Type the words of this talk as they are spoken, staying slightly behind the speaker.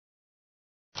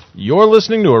You're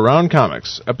listening to Around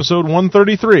Comics, episode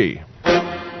 133.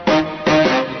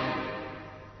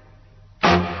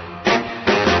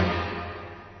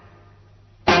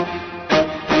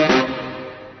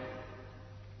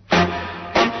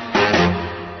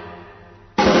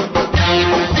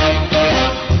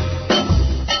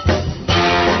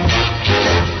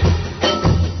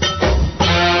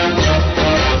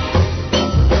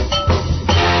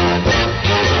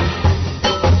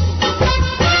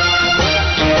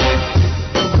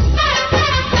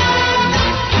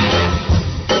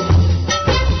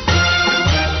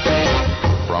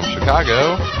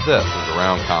 This is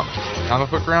Around Comics, the comic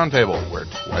book roundtable, where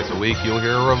twice a week you'll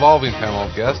hear a revolving panel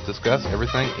of guests discuss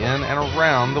everything in and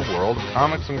around the world of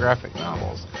comics and graphic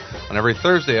novels. On every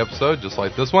Thursday episode, just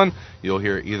like this one, you'll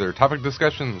hear either topic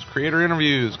discussions, creator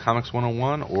interviews, Comics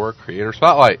 101, or Creator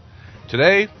Spotlight.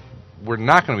 Today, we're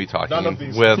not going to be talking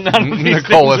with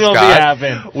Nicola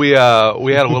Scott. We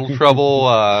had a little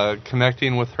trouble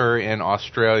connecting with her in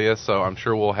Australia, so I'm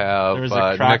sure we'll have there was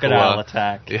a crocodile Nicola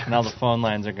attack. Yeah. Now the phone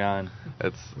lines are gone.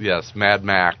 Yes, Mad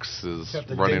Max is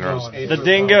running our... The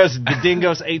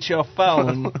dingoes ate your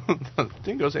phone. The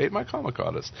dingoes ate my comic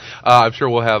artist. I'm sure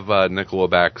we'll have Nicola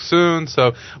back soon,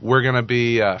 so we're going to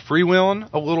be freewheeling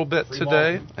a little bit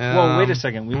today. Well, wait a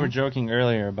second. We were joking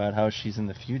earlier about how she's in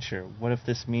the future. What if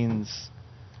this means...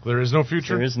 There is no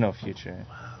future? There is no future.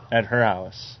 At her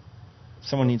house.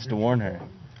 Someone needs to warn her.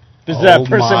 Because that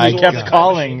person we kept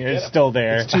calling is still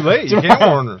there. It's too late. You can't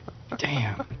warn her.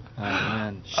 Damn. Oh,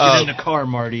 man. Get in the car,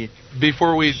 Marty.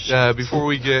 Before we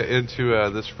get into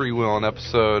this freewheeling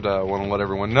episode, I want to let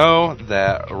everyone know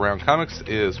that Around Comics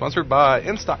is sponsored by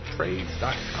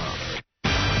InStockTrades.com.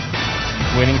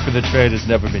 Waiting for the trade has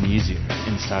never been easier.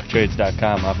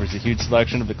 InStockTrades.com offers a huge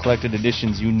selection of the collected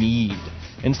editions you need.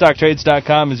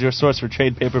 InStockTrades.com is your source for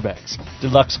trade paperbacks,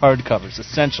 deluxe hardcovers,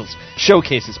 essentials,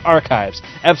 showcases, archives,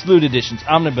 absolute editions,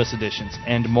 omnibus editions,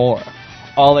 and more.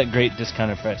 All at great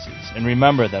discounted prices. And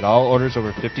remember that all orders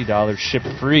over $50 ship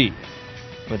free.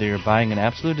 Whether you're buying an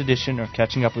absolute edition or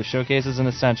catching up with showcases and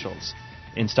essentials,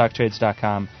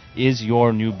 InStockTrades.com is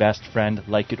your new best friend,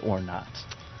 like it or not.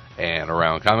 And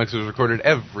Around Comics is recorded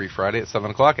every Friday at 7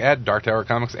 o'clock at Dark Tower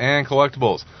Comics and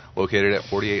Collectibles, located at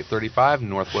 4835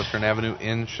 Northwestern Avenue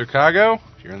in Chicago.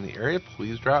 If you're in the area,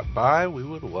 please drop by. We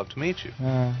would love to meet you.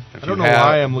 I don't know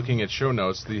why I'm looking at show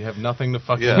notes. You have nothing to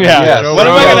fucking... Yeah. What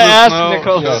am I going to ask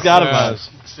Nicola Scott about?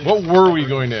 What were we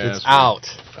going to ask? It's out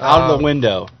the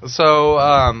window. So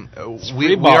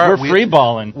we're free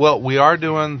balling. Well, we are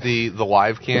doing the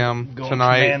live cam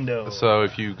tonight. Commando. So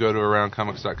if you go to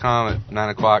AroundComics.com at 9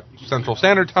 o'clock Central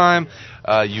Standard Time,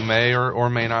 you may or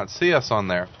may not see us on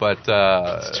there. But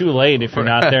it's too late if you're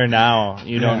not there now.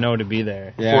 You don't know to be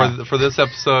there. Yeah. For this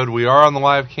episode, we are on the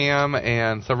live cam,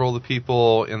 and several of the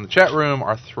people in the chat room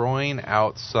are throwing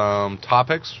out some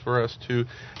topics for us to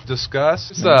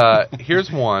discuss. Here's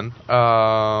one.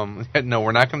 No,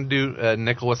 we're not going to do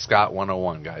Nicola Scott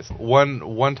 101, guys.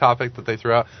 One topic that they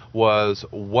threw out was,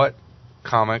 what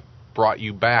comic brought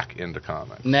you back into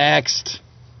comics? Next.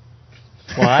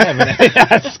 Well, I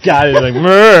haven't. Scotty's like,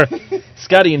 Murr.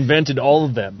 Scotty invented all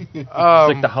of them. It's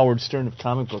like the Howard Stern of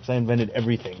comic books. I invented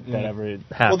everything that ever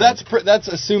happened. Well, that's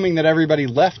assuming that everybody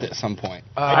left at some point.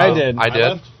 I did. I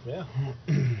did. Yeah.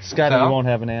 Scotty, you won't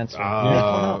have an answer.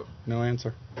 No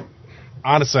answer.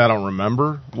 Honestly, I don't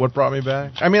remember what brought me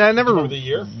back. I mean, I never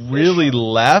really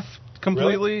left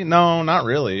completely. Really? No, not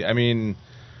really. I mean,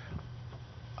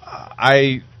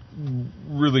 I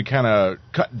really kind of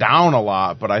cut down a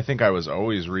lot, but I think I was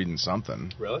always reading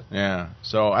something. Really? Yeah.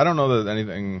 So I don't know that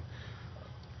anything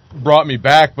brought me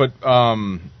back, but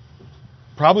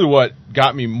probably what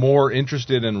got me more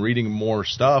interested in reading more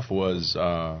stuff was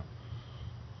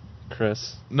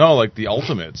Chris. No, like the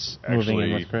Ultimates Moving in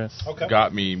actually with Chris.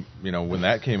 got me, when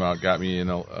that came out, got me in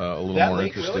a little That more late,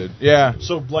 interested. really? Yeah.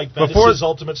 So, like, Bendis'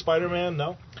 Ultimate Spider-Man,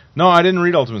 no? No, I didn't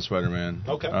read Ultimate Spider-Man.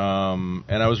 Okay.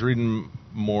 And I was reading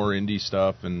more indie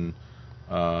stuff and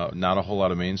not a whole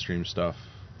lot of mainstream stuff,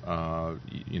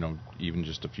 even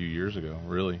just a few years ago,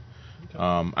 really. Okay.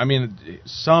 I mean,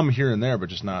 some here and there, but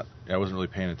just not, I wasn't really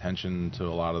paying attention to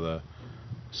a lot of the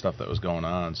stuff that was going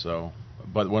on, so...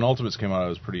 But when Ultimates came out, I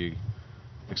was pretty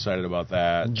excited about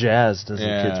that. Jazzed, as the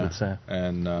kids would say.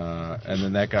 And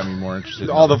then that got me more interested.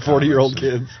 All the 40-year-old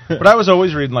kids. But I was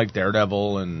always reading like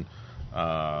Daredevil and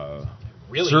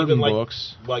Really? certain Even like,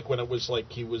 books. Like when it was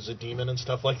like he was a demon and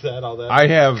stuff like that, all that? I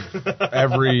have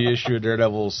every issue of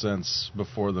Daredevil since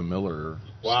before the Miller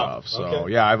Wow, stuff. So,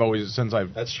 okay. yeah, I've always, since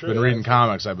I've That's true, been yeah, reading that's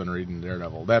comics, I've been reading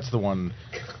Daredevil. That's the one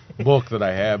book that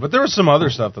I have. But there was some other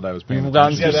stuff that I was paying You've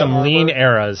gone attention through to. that some lean armor.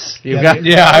 eras. You've Yeah, got.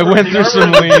 Yeah, I went The through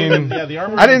some armor- lean. Yeah, the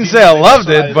armor I didn't and say I demon loved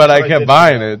thing, it, but so I kept did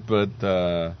buying that. it.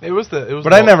 But It was the.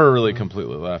 I never really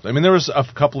completely left. I mean, there was a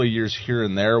couple of years here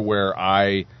and there where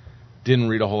I didn't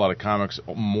read a whole lot of comics,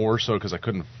 more so because I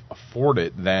couldn't afford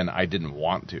it than I didn't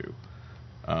want to.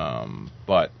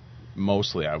 But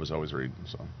mostly I was always reading.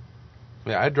 So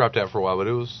Yeah, I dropped out for a while, but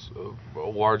it was a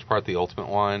large part the Ultimate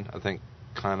line. I think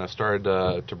kind of started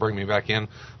to bring me back in.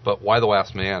 But Why the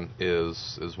Last Man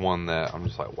is one that I'm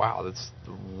just like, wow, that's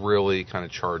really kind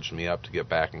of charged me up to get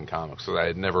back in comics. So I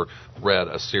had never read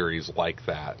a series like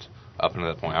that up until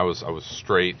that point. I was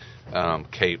straight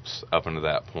capes up until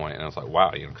that point, and I was like,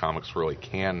 wow, comics really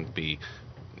can be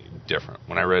different.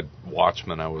 When I read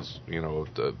Watchmen, I was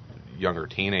a younger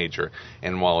teenager,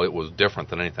 and while it was different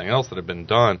than anything else that had been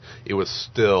done, it was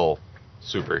still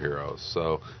superheroes.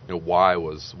 So Why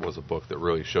was a book that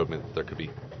really showed me that there could be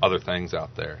other things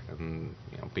out there, and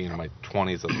being in my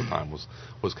 20s at the time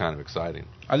was kind of exciting.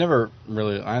 I never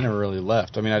really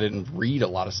left. I mean, I didn't read a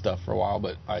lot of stuff for a while,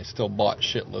 but I still bought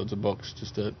shitloads of books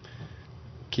just to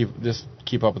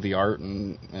keep up with the art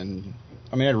and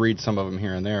I mean, I'd read some of them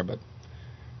here and there, but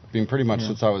pretty much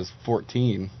since I was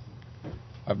 14,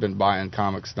 I've been buying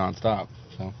comics nonstop.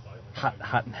 So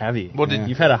Hot and heavy. Well, did-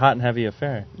 You've had a hot and heavy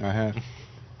affair. I have.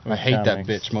 I With hate that comics.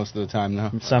 bitch most of the time,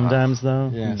 though. Sometimes,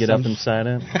 though, Yeah, you get up inside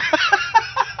it.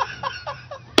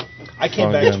 I came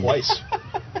Oh, back again. twice.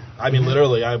 I mean,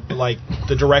 literally,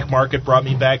 the direct market brought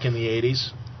me back in the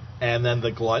 80s, and then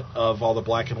the glut of all the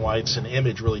black and whites and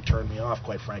Image really turned me off,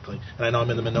 quite frankly. And I know I'm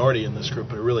in the minority in this group,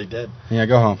 but it really did. Yeah,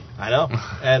 go home. I know.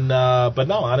 And but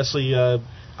no, honestly,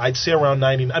 I'd say around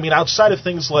 90. I mean, outside of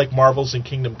things like Marvels and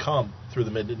Kingdom Come through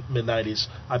the mid 90s,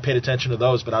 I paid attention to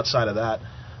those. But outside of that,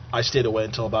 I stayed away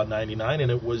until about 99,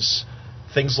 and it was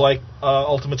things like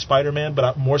Ultimate Spider-Man,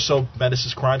 but more so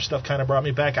Bendis' crime stuff kind of brought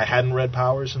me back. I hadn't read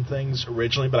Powers and things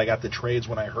originally, but I got the trades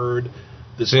when I heard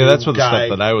this. yeah, that's what the guy.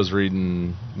 stuff that I was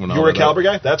reading when You were a Caliber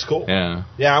guy? That's cool. Yeah.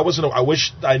 Yeah, I wasn't. I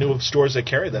wish I knew of stores that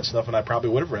carried that stuff, and I probably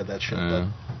would have read that shit. Yeah.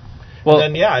 But Well,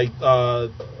 and then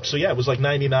it was like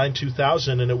 99,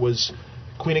 2000, and it was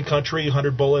Queen and Country,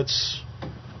 100 Bullets,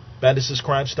 Bendis'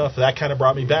 crime stuff. That kind of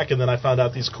brought me back, and then I found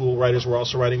out these cool writers were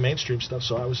also writing mainstream stuff,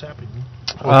 so I was happy.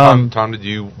 Well, Tom, did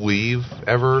you leave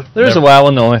ever? there was a while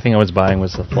when the only thing I was buying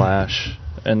was The Flash,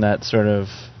 and that sort of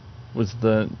was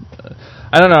the...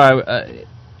 I don't know, I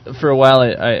for a while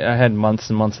I had months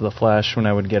and months of The Flash when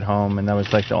I would get home, and that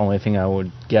was like the only thing I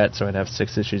would get, so I'd have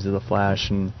 6 issues of The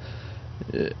Flash, and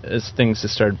as things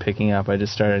just started picking up, I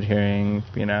just started hearing,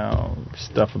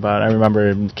 stuff about... I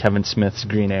remember Kevin Smith's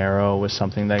Green Arrow was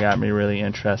something that got me really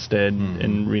interested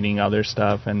in reading other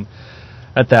stuff, and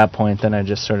at that point, then I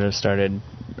just sort of started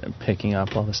picking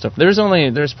up all the stuff. There's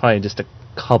probably just a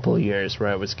couple years where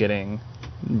I was getting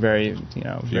very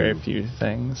few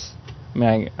things. I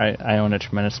mean, I own a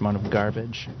tremendous amount of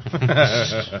garbage,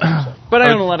 but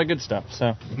I own a lot of good stuff.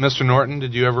 So, Mr. Norton,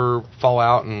 did you ever fall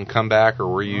out and come back, or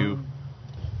were you...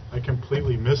 I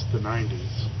completely missed the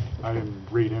 90s. I didn't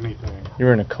read anything. you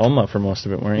were in a coma for most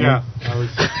of it, weren't you? Yeah, it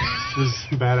was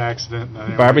a bad accident. and I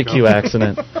didn't Barbecue wake up.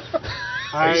 accident.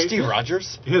 Are you Steve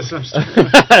Rogers? Yes, I'm Steve.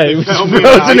 He was Frozen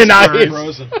frozen in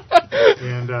ice. ice.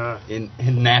 And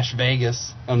In Nash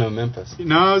Vegas. Oh, no, Memphis.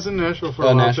 no, I was in Nashville for a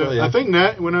Oh, while. Nashville, too. yeah. I think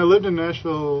when I lived in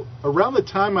Nashville, around the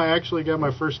time I actually got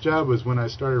my first job was when I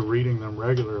started reading them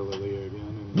regularly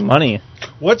again. And Money.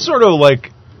 What sort of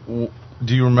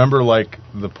do you remember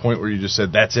the point where you just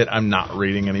said, "That's it, I'm not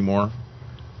reading anymore"?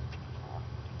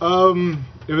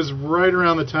 it was right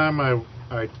around the time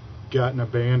I got in a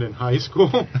band in high school.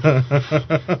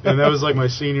 And that was like my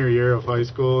senior year of high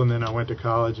school, and then I went to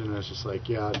college, and I was just like,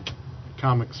 yeah,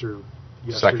 comics are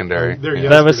Secondary. They're Yeah.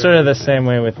 That was sort of the yesterday. same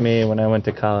way with me when I went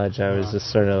to college. I was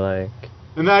just sort of like...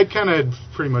 And I kind of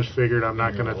pretty much figured I'm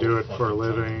not going to do it for a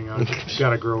living. I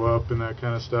got to grow up and that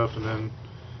kind of stuff, and then...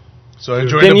 So I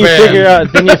joined Then a you band.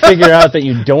 figure out that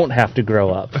you don't have to grow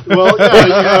up. Well,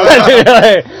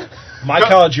 yeah, My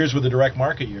college years were the direct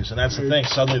market years, and that's the thing.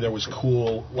 Suddenly there was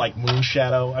cool, like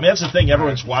Moonshadow. I mean, that's the thing.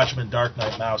 Everyone's Watchmen, Dark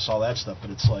Knight, Mouse, all that stuff, but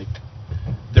it's like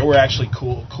there were actually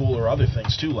cooler other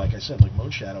things too. Like I said, like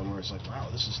Moonshadow, where it's like, wow,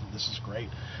 this is great.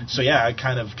 So yeah, I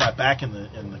kind of got back in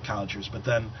the college years. But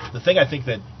then the thing I think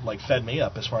that fed me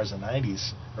up as far as the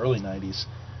 '90s, early '90s.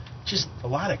 Just a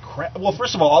lot of crap. Well,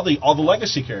 first of all the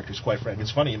legacy characters, quite frankly.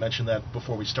 It's funny, you mentioned that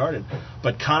before we started.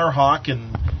 But Connor Hawke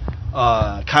and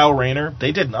Kyle Rayner,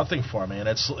 they did nothing for me, and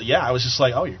I was just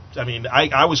like,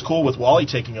 I was cool with Wally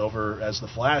taking over as the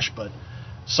Flash, but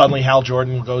suddenly Hal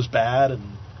Jordan goes bad, and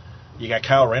you got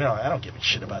Kyle Rayner. I don't give a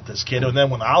shit about this kid. And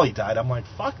then when Ollie died, I'm like,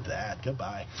 fuck that,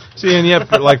 goodbye. See, and yet,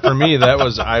 for me, I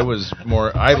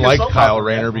liked Kyle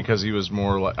Rayner because he was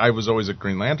more like, I was always a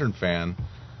Green Lantern fan,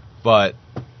 but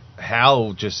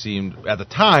Hal just seemed, at the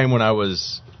time when I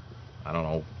was, I don't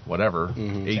know, whatever,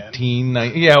 18,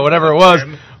 19, whatever it was,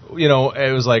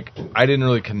 it was like, I didn't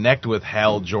really connect with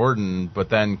Hal Jordan, but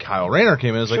then Kyle Rayner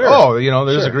came in, it was like,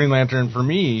 there's a Green Lantern for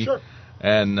me. Sure.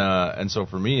 And so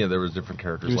for me, there was different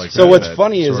characters like that. So what's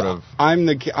funny is I'm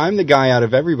the guy out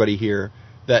of everybody here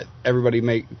that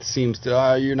everybody seems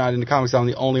to you're not into comics. I'm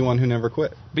the only one who never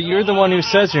quit. But you're the one who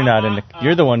says you're not into.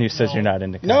 You're the one who says you're not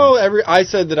into comics. No, I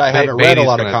said that I haven't read a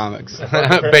lot of comics.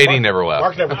 Beatty never left.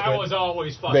 Mark never quit. I was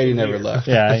always fucking Beatty never left.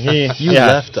 Yeah, You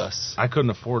left us. I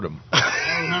couldn't afford him.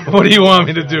 What do you want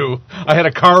me to do? I had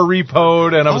a car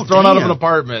repoed and I was thrown out of an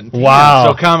apartment. Wow.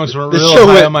 So comics were real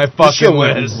high on my fucking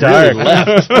list. Dark.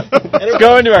 Let's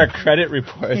go into our credit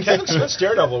report. Kevin Smith's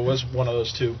Daredevil was one of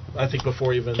those two. I think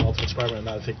before even Ultimate Spider-Man.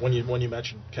 I think when you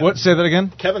mentioned Kevin. What? Say that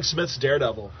again. Kevin Smith's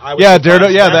Daredevil.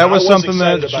 Daredevil. Yeah, that was something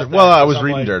that. I was I'm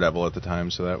reading like, Daredevil at the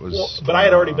time, so that was. Well, but I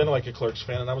had already been like a Clerks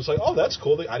fan, and I was like, "Oh, that's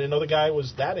cool." I didn't know the guy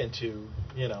was that into.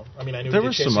 I mean, I knew there he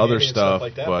was did some Chasing other Amy and stuff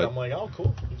like that, but I'm like, "Oh,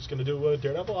 cool. He's going to do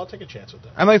Daredevil. I'll take a chance with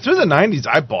that." And like through the '90s,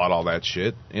 I bought all that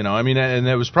shit. I mean, and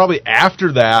it was probably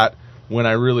after that when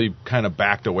I really kind of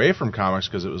backed away from comics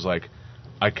because it was like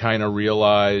I kind of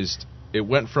realized it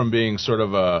went from being sort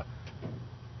of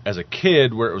as a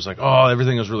kid where it was like, oh,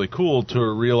 everything was really cool, to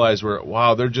realize where,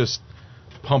 wow, they're just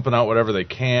pumping out whatever they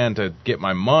can to get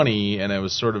my money, and I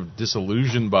was sort of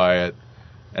disillusioned by it,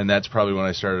 and that's probably when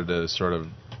I started to sort of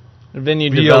then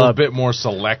you be develop a bit more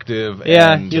selective.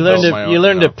 Yeah, and you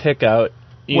learn to pick out.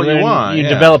 What you want. You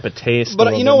develop a taste.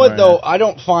 But you know what, though? I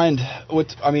don't find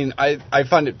I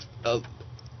find it.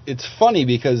 It's funny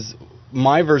because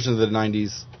my version of the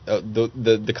 '90s,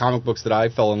 the comic books that I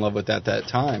fell in love with at that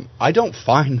time, I don't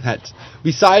find that.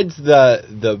 Besides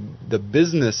the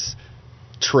business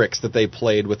tricks that they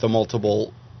played with the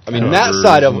multiple, that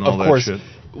side of course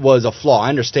was a flaw. I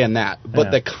understand that, but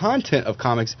the content of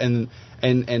comics and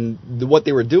what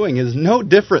they were doing is no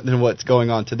different than what's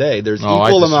going on today. There's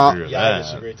equal amount. Yeah, I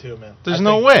disagree too, man. There's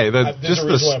no way. Just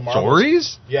the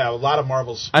stories? Yeah, a lot of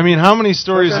Marvels. I mean, how many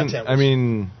stories? I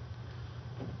mean,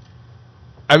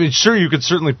 sure, you could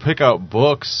certainly pick out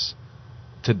books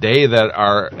today that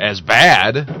are as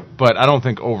bad, but I don't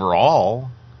think overall.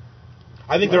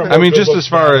 I think there are more good just books as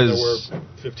far than as there were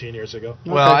 15 years ago.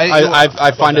 Well,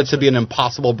 I find it to be an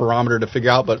impossible barometer to figure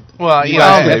out, but you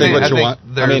guys can think what you want.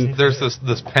 There's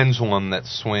this pendulum that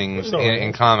swings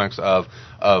in comics of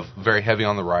very heavy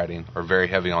on the writing or very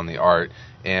heavy on the art,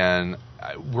 and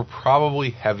we're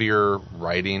probably heavier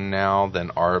writing now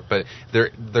than art, but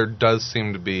there does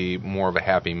seem to be more of a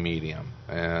happy medium.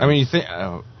 And you think.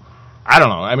 I don't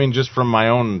know. Just from my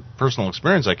own personal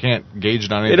experience, I can't gauge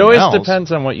it on anything else. It always else.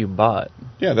 depends on what you bought.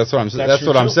 Yeah, that's what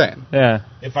I'm saying. Yeah.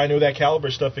 If I knew that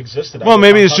caliber stuff existed, well,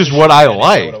 maybe it's just what I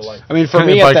liked. For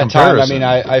me at that time,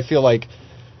 I feel like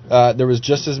there was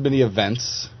just as many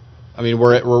events.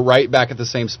 We're right back at the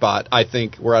same spot. I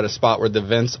think we're at a spot where the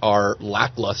events are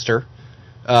lackluster,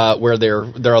 where there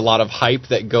are a lot of hype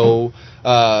that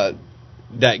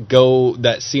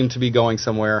seem to be going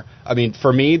somewhere.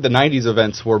 For me, the '90s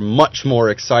events were much more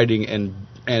exciting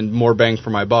and more bang for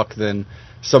my buck than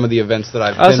some of the events that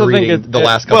I've been reading the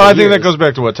last couple of years. Well, I think that goes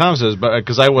back to what Tom says, but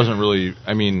because I wasn't really,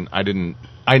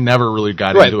 I never really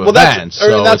got into events.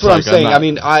 That's what I'm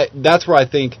saying. That's where I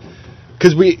think,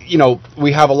 because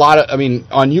we have a lot of,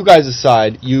 on you guys'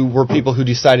 side, you were people who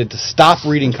decided to stop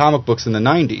reading comic books in the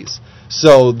 '90s.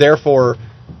 So therefore,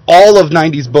 all of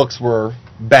 '90s books were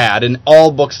bad, and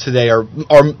all books today are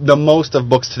the most of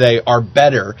books today are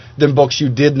better than books you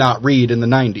did not read in the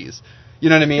 '90s. You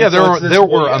know what I mean? Yeah, there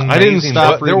were amazing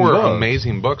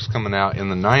amazing books coming out in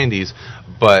the '90s,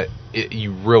 but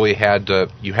you really had to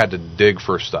dig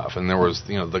for stuff, and there was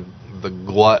the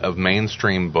glut of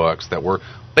mainstream books that were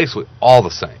basically all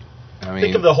the same.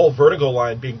 Think of the whole Vertigo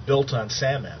line being built on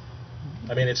Sandman.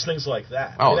 It's things like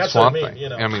that. That's what Swamp I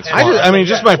mean. Thing.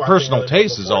 Just my personal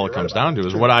taste is all it comes down to.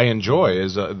 Is what I enjoy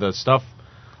is the stuff.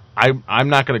 I'm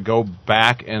not going to go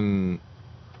back and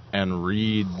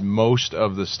read most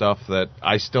of the stuff that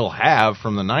I still have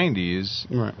from the '90s.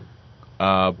 Right.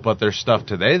 But there's stuff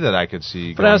today that I could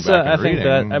see. But going back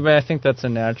and reading. I think that's a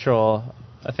natural.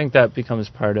 I think that becomes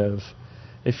part of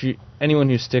anyone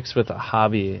who sticks with a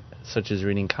hobby such as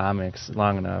reading comics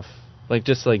long enough.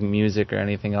 Just like music or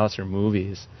anything else or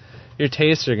movies, your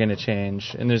tastes are going to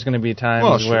change, and there's going to be times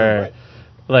Well, sure, where, right.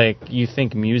 like, you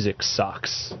think music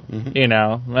sucks. You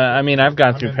know, I mean, I've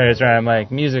gone through periods where I'm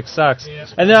like, music sucks,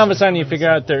 and then all of a sudden you figure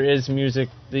out there is music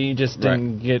that you just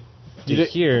didn't get to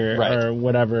hear or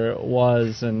whatever it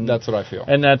was, and That's what I feel.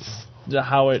 and that's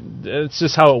it's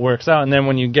just how it works out. And then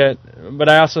when you get, but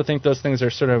I also think those things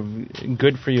are sort of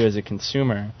good for you as a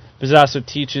consumer, because it also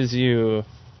teaches you,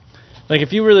 like,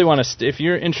 if you really want to, if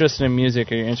you're interested in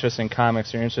music or you're interested in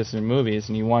comics or you're interested in movies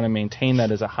and you want to maintain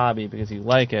that as a hobby because you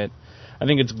like it, I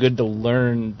think it's good to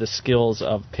learn the skills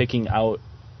of picking out,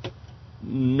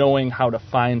 knowing how to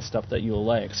find stuff that you'll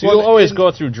like. So you'll always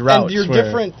go through droughts. And you're where-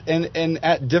 different, and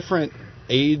at different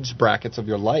age brackets of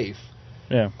your life.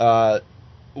 Yeah.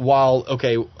 While,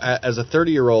 okay, as a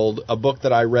 30-year-old, a book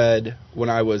that I read when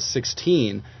I was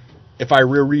 16, if I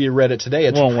reread it today,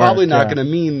 it's Won't probably work, not yeah. going to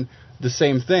mean the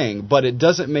same thing. But it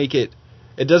doesn't make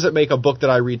a book that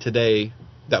I read today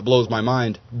that blows my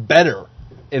mind better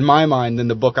in my mind than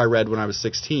the book I read when I was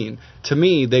 16. To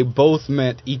me, they both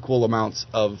meant equal amounts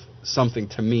of something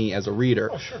to me as a reader.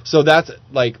 Oh, sure. So that's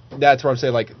what I'm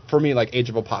saying. Like, for me, like Age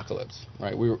of Apocalypse,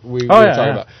 right? We were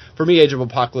talking about. For me, Age of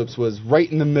Apocalypse was right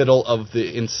in the middle of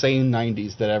the insane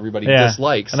 90s that everybody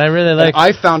dislikes. And I really like.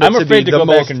 I found it I'm to afraid be to the go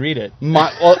most, back and read it.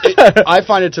 I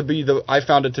found it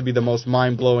to be the most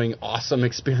mind-blowing, awesome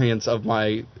experience of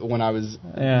when I was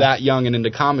that young and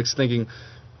into comics, thinking,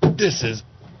 this is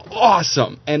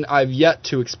awesome, and I've yet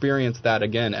to experience that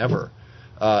again ever.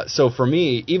 So for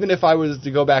me, even if I was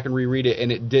to go back and reread it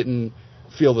and it didn't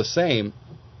feel the same,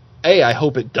 I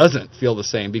hope it doesn't feel the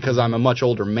same, because I'm a much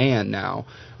older man now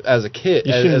as a kid,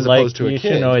 as opposed to a kid. You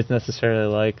shouldn't always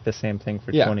necessarily like the same thing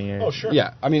for 20 years. Oh, sure.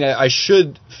 Yeah, I mean, I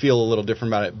should feel a little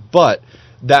different about it, but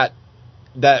that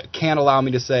can't allow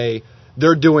me to say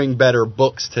they're doing better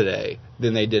books today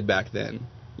than they did back then.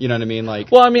 You know what I mean?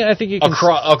 Like, Well, I mean, I think you can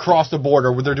across the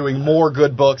border, where they're doing more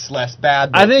good books, less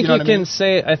bad books. I think you know you what can I mean?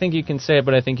 say. I think you can say it,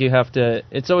 but I think you have to.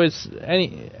 It's always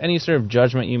any sort of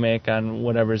judgment you make on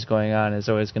whatever's going on is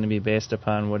always going to be based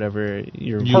upon whatever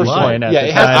your You like. viewpoint at Yeah, the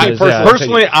it has to time be is. personal.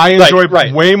 Personally, I enjoy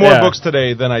Right. way more Yeah. books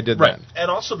today than I did then.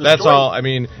 And also, the That's story, all. I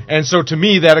mean, and so to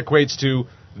me, that equates to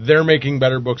they're making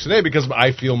better books today because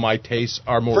I feel my tastes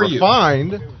are more For you.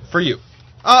 refined. For you.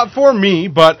 For me,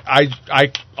 but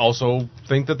I also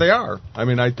think that they are. I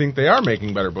mean, I think they are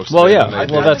making better books. Well, today yeah. than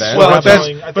they Well, did that's- then. well, But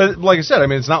definitely, I but like I said, I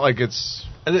mean, it's not like it's.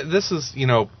 This is,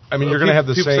 I mean, you're going to have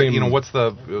the people same. say, what's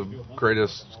the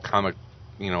greatest comic,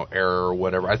 era or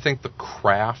whatever. I think the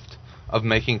craft of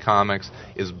making comics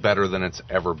is better than it's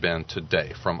ever been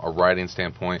today, from a writing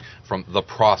standpoint, from the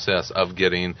process of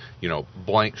getting,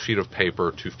 blank sheet of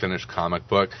paper to finished comic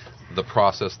book. The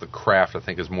process, the craft, I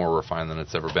think, is more refined than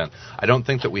it's ever been. I don't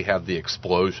think that we have the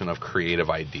explosion of creative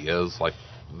ideas like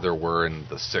there were in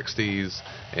the 60s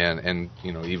and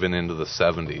even into the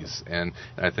 70s. And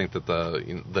I think that the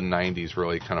 90s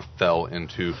really kind of fell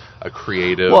into a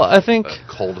creative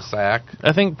cul-de-sac.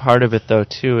 I think part of it, though,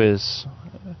 too, is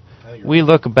we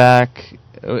look back.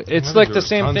 It's like the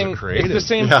same thing. It's the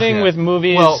same thing with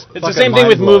movies. Well, it's the same thing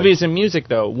with movies and music,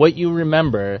 though. What you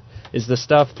remember is the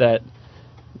stuff that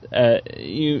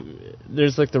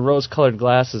there's like the rose-colored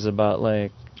glasses about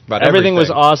everything was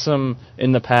awesome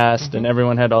in the past and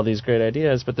everyone had all these great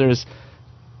ideas, but there's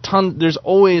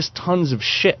always tons of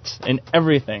shit in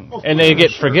everything, and they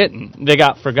get forgotten. They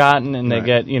got forgotten, and they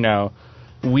get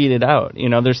weeded out.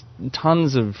 There's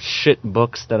tons of shit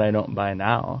books that I don't buy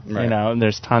now. Right.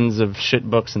 There's tons of shit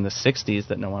books in the 60s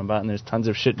that no one bought, and there's tons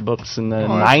of shit books in the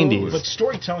 90s. But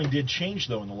storytelling did change,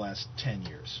 though, in the last 10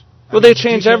 years. Well, they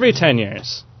change every 10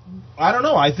 years. I don't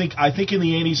know. I think in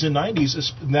the 80s and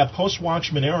 90s, in that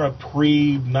post-Watchmen era,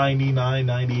 pre-99,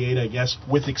 98, I guess,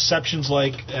 with exceptions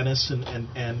like Ennis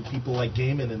and people like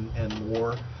Gaiman and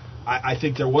Moore, I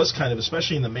think there was kind of,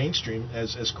 especially in the mainstream,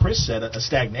 as Chris said, a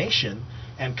stagnation,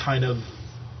 and kind of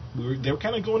they were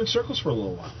kind of going in circles for a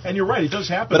little while. And you're right, it does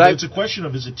happen. But it's a question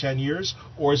of, is it 10 years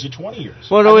or is it 20 years?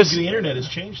 Well, I think the internet has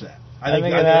changed that. I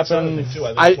think it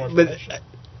happens.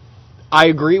 I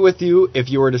agree with you if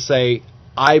you were to say,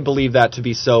 I believe that to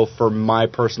be so for my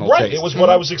personal taste. Right, it was what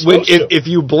I was exposed to. If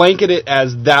you blanket it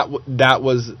as that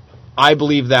was, I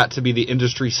believe that to be the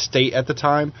industry state at the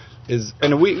time,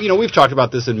 and we've talked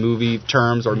about this in movie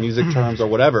terms or music terms or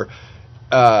whatever,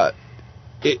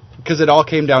 because it all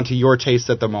came down to your taste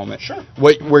at the moment. Sure.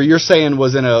 Where you're saying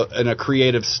was in a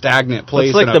creative stagnant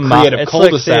place, like in a creative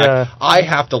cul-de-sac, I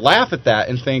have to laugh at that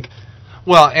and think,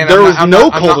 well, and there I'm was no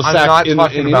not cul-de-sac talking in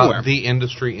about anywhere. the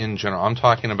industry in general. I'm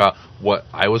talking about what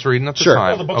I was reading at the Sure.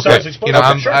 time. Well, the books I was exposed You know,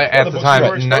 to. Sure. at The the books time, you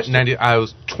were exposed to. 90, I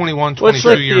was 21, Well, it's 22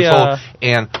 like years the, old,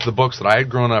 and the books that I had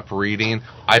grown up reading,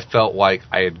 I felt like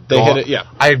I had They gone, hit it, yeah.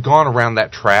 I had gone around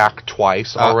that track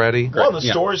twice already. great. Well, the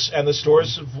Yeah. stores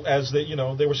as they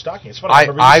they were stocking. It's funny. I- I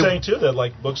remember I- you saying too that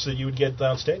like books that you would get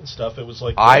downstate and stuff. It was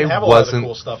like they I didn't have a lot of the wasn't.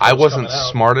 cool stuff that I was wasn't coming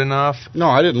out. smart enough. No,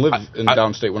 I didn't live in I-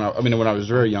 downstate when I was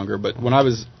very younger. But when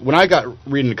I got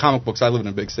reading comic books, I lived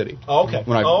in a big city. Oh, okay.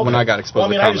 When I Oh, okay. when I got exposed Well, I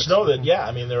mean, to I comics. just know that. Yeah,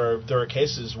 I mean, there are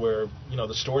cases where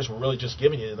the stores were really just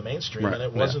giving you the mainstream, Right. and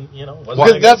it Yeah. wasn't wasn't. Because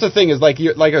very that's good. the thing is like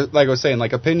I was saying,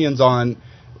 like opinions on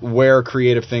where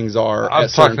creative things are. I was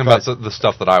at certain talking about price- the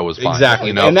stuff that I was finding. Exactly.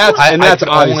 You know, And that's- I, and that's I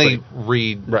could only obviously-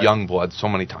 read Right. Youngblood so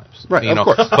many times. Right, You of know,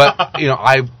 course. but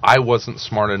I wasn't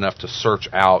smart enough to search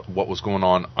out what was going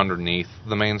on underneath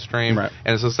the mainstream. Right.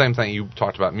 And it's the same thing you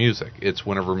talked about music. It's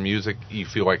whenever music you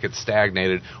feel like it's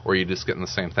stagnated or you're just getting the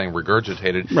same thing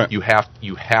regurgitated. Right. You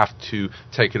have to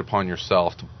take it upon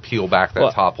yourself to peel back that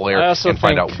Well, top layer I also and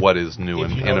find think- out what is new If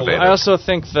and you know the innovative. I also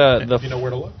think If you know where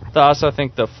to look. I also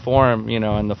think the form,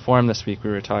 in the forum this week we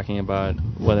were talking about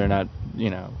whether or not,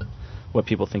 what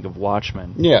people think of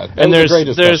Watchmen. Yeah, that And was a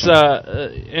great there's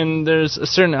discussion. there's a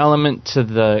certain element to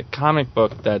the comic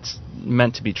book that's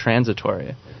meant to be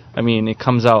transitory. I mean, it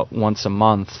comes out once a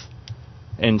month,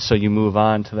 and so you move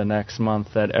on to the next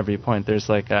month at every point. There's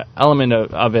like an element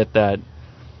of it that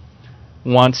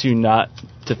wants you not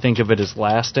to think of it as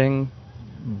lasting,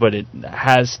 but it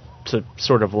has to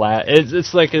sort of last.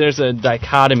 It's like there's a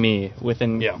dichotomy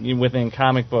within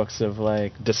comic books of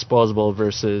like disposable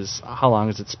versus how long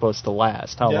is it supposed to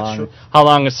last? How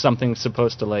long is something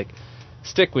supposed to like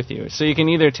stick with you? So you can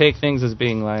either take things as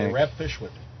being They like wrap fish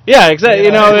with it. yeah, exactly.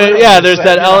 Yeah, There's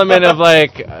that element of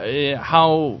like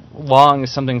how long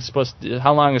is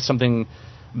something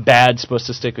bad supposed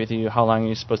to stick with you? How long are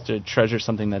you supposed to treasure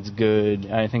something that's good?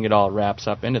 I think it all wraps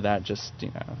up into that.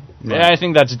 And I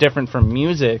think that's different from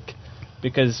music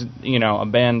because a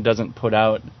band doesn't put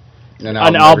out an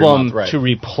every album month, right. to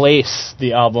replace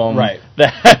the album Right.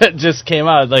 that just came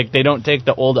out. Like they don't take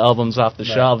the old albums off the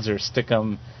shelves or stick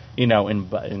them. In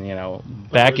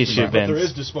back issue But there bins.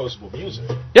 is disposable music.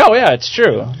 Oh yeah, it's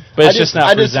true, but it's just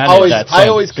not presented that I same-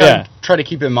 always yeah. kind of try to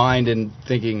keep in mind and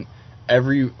thinking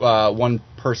every one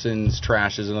person's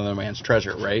trash is another man's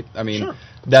treasure, right? I mean, Sure.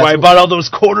 That's why I bought all those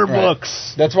quarter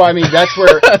books. That's why that's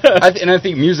where I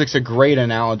think music's a great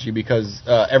analogy because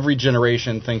every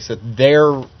generation thinks that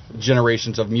their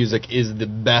generations of music is the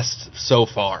best so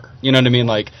far. You know what I mean?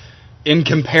 Like in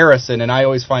comparison, and I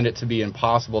always find it to be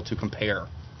impossible to compare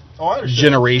Oh, I understand.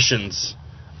 generations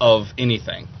of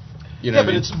anything. You know Yeah,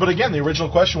 what I mean? but again, the original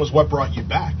question was what brought you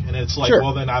back, and it's like, Sure.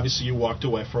 well, then obviously you walked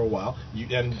away for a while, Yeah,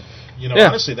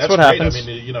 honestly, that's that's what great. happens. I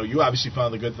mean, you obviously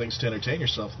found the good things to entertain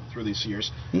yourself through these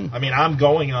years. Hmm. I mean, I'm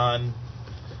going on,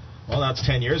 well, now it's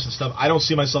 10 years and stuff. I don't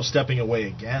see myself stepping away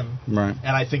again, Right.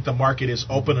 and I think the market is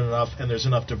open enough, and there's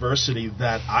enough diversity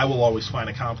that I will always find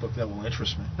a comic book that will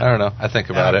interest me. I don't know. I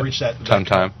think about I've it. reached that-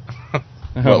 Sometime.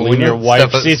 When your wife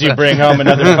Stuff sees you is- bring home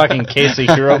another fucking case of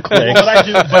Hero Well, Clicks.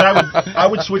 I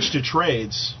would switch to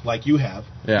trades like you have,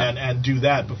 Yeah. and do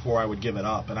that before I would give it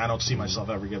up. And I don't see myself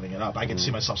ever giving it up. I can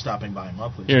see myself stopping by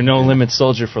monthly. You're a no limit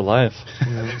soldier for life. I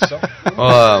think so.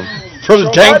 From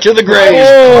the tank to the grave.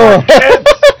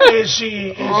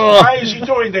 Why is he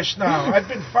doing this now? I've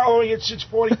been following it since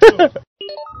 42.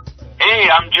 Hey,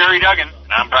 I'm Jerry Duggan.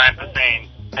 And I'm Brian Posehn.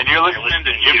 And you're listening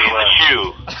to Jimmy the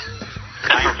Shoe.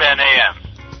 Super Fan AM.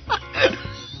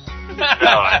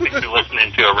 No, I think you're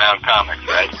listening to Around Comics,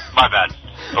 right? My bad.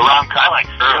 Around Comics. I like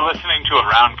girls. You're listening to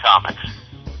Around Comics.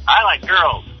 I like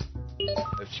girls.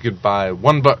 If you could buy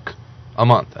one book a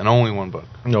month and only one book,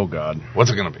 Oh God.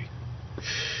 what's it going to be?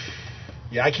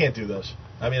 Yeah, I can't do those.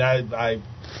 I mean, I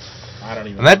don't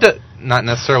even. And that not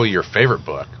necessarily your favorite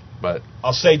book, but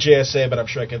I'll say JSA, but I'm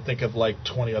sure I can think of like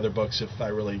 20 other books if I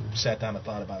really sat down and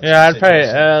thought about it. Yeah, So I'd say probably.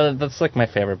 JSA. That's like my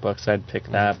favorite books. I'd pick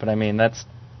that, but I mean, that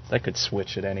could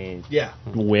switch at any Yeah.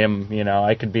 whim.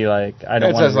 I could be like, I don't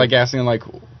It want says like asking like,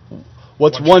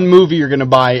 what's one movie you're gonna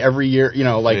buy every year?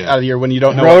 Yeah. Out of the year when you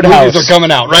don't know Roadhouse. what movies are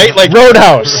coming out, right? Like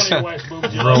Roadhouse.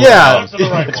 Yeah,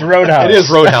 It's Roadhouse. it is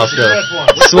Roadhouse.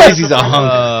 Swayze's a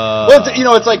hunk.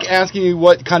 Well, it's like asking you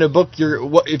what kind of book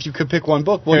if you could pick one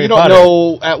book. Well, Harry you don't Potter.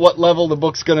 know at what level the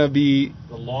book's gonna be.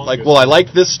 Like, well, I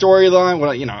like this storyline.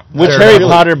 Well, Which I Harry really-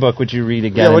 Potter book would you read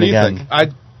again Yeah, what and do you again? think?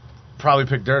 I'd probably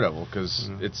pick Daredevil because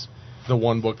it's the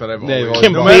one book that I've Yeah, always.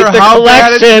 you've No Complete matter the how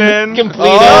bad it's collection. been. Complete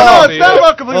No, it. no, it's not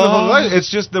about completing the book. It's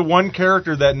just the one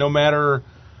character that no matter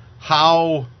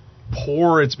how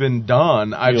poor it's been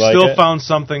done, I've like still it? found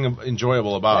something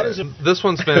enjoyable about it. This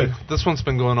one's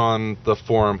been going on the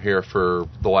forum here for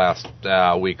the last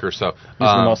week or so. Who's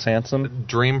the most handsome?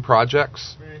 Dream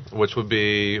projects, which would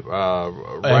be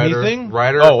Anything?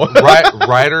 writer, Oh.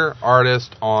 writer,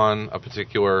 artist on a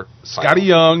particular Scotty title.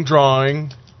 Young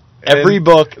drawing. Every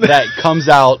book that comes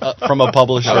out from a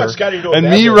publisher, Scotty doing And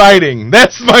that me one. writing.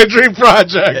 That's my dream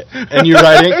project. and you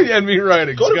writing. And me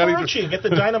writing. Go to Scotty Marucci and get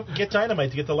get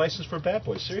Dynamite to get the license for Bad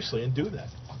Boys. Seriously, and do that.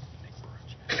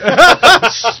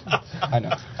 I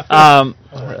know.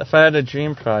 If I had a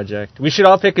dream project, we should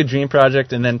all pick a dream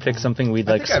project and then pick something we'd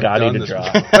like think I've Scotty done to this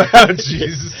draw. before.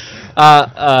 Jesus.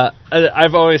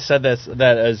 I've always said this,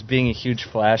 that as being a huge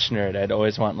Flash nerd, I'd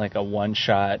always want like a one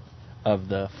shot of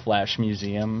the Flash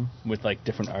Museum with like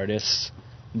different artists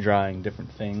drawing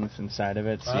different things inside of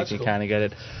it, so you that's can cool. kind of get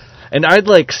it. And I'd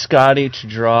like Scotty to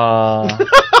draw I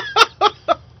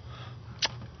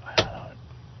don't know,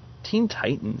 Teen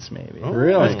Titans, maybe. Oh,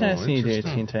 Really? I was kind of see you do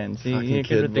interesting. Teen Titans. Fucking You kid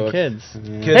kid with the book. kids.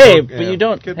 Kid Hey, book, but yeah. you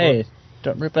don't. Kid Hey, book.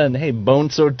 don't rip on. Hey, Bone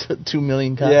sold 2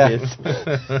 million Yeah. copies.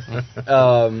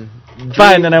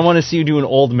 Fine, then I want to see you do an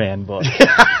old man book.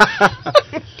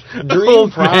 Dream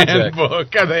Old man project.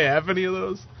 book. Can they have any of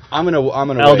those? I'm gonna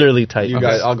Elderly wait. Titans. You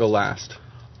guys, I'll go last.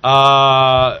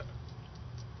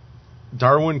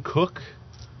 Darwin Cook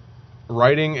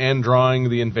writing and drawing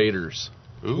The Invaders.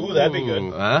 Ooh, that'd be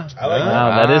good. Huh? I like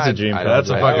Wow, that is a dream That's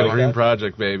a project. fucking like dream that.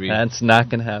 project, baby. That's not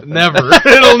gonna happen. Never.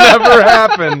 It'll never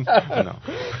happen. No.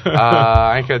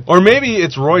 I could. Or maybe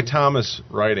it's Roy Thomas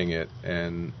writing it,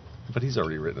 but he's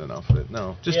already written enough of it.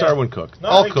 No, just Yeah. Darwin Cook. No,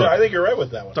 All I think, Cook. I think you're right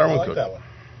with that one. Darwin I like Cook. that one.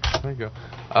 There you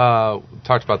go.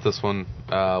 Talked about this one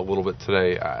a little bit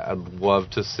today. I'd love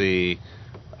to see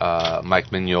Mike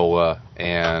Mignola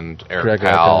and Eric Greg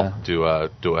Powell Rucka. do a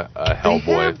They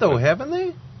Hellboy. have, though, haven't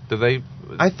they? Did they?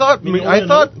 I thought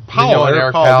Mignola Powell, and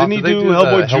Eric Powell, didn't he did they do the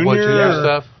Hellboy Hellboy Jr. Jr.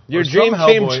 stuff? Your Or dream some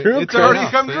came Hellboy. true, It's Chris.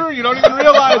 already come true. You don't even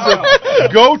realize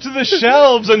it. Go to the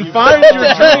shelves and find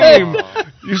your dream.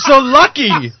 You're so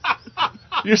lucky.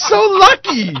 You're so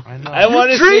lucky. I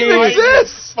want to Dream see.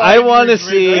 exists. I want to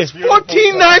see.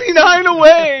 $14.99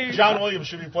 away. John Williams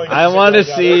should be playing. I want to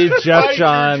Find see Jeff your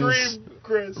Johns dream,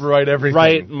 Chris. Write everything.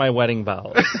 write my wedding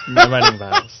vows. My wedding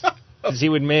vows. Because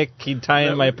he'd tie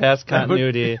in my past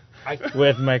continuity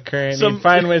with my current. He'd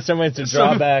find some ways to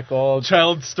draw some back old.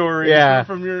 child stories Yeah.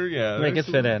 from your Make it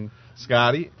fit in.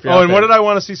 Scotty. Yeah, Oh, and what okay. did I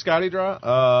want to see Scotty draw?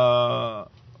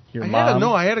 Your I mom.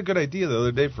 had a good idea the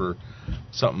other day for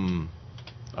something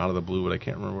out of the blue, but I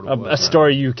can't remember what it was. A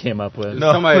story you came up with.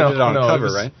 No, Somebody no, did it on no, cover, it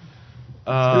was- right?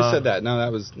 Uh, Who said that? No,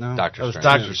 that was no. Doctor That was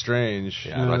Strange. Doctor Strange.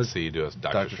 Yeah, I'd like to see you do a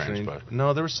Doctor Strange book.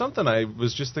 No, there was something I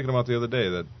was just thinking about the other day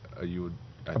that you would.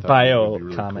 I thought bio would be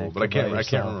really comic cool, but I can't. about I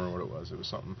can't yourself. remember what it was. It was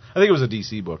something. I think it was a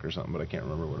DC book or something, but I can't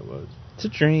remember what it was. It's a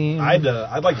dream. I'd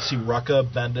like to see Rucka,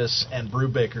 Bendis, and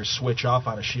Brubaker switch off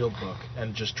on a Shield book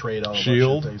and just trade on a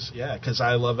Shield? bunch of things. Yeah, because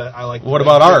I love it. I like. What the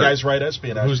about way art? Guys write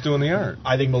espionage. Who's doing the art?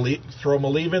 I think throw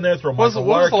Malieve in there. Throw When was Michael the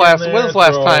Lark last? in there, When was the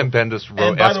last throw- time Bendis wrote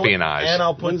and by the way- espionage? And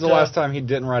I'll put. When's the last time he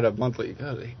didn't write a monthly?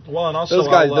 God, Well, and also Those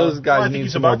guys- I'll, those guys well, I think need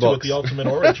he's some more about to with books. the Ultimate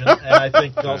Origin, and I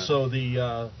think also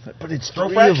the. but it's Throw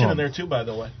three Fraction of in them. there too, by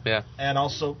the way. Yeah. And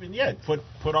also, yeah, put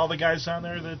all the guys on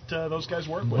there that those guys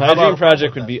work with. My dream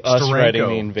project would be us Steranko writing the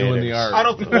doing Invaders. the art. I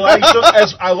don't. Well,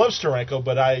 I love Steranko,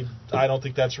 but I don't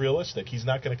think that's realistic. He's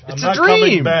not going to. I'm It's not a dream.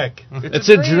 coming back. It's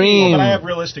a dream. But I have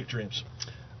realistic dreams.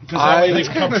 Because that way they It's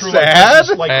can come kinda true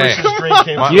sad. like Hey. Chris's dream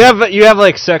came true. You have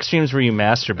like sex dreams where you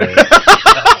masturbate.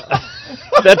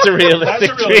 That's a realistic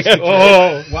That's a realistic dream. dream.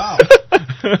 Oh, wow.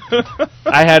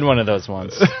 I had one of those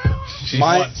once.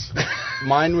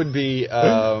 Mine would be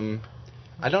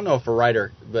I don't know if a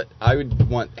writer, but I would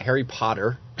want Harry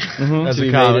Potter As to a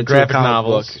be comic, made into graphic a comic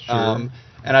novels, book. sure.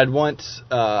 And I'd want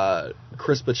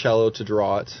Chris Bachalo to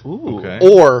draw it, Ooh, Okay.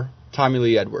 or Tommy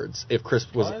Lee Edwards if Chris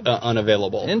was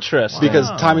unavailable. interesting. Because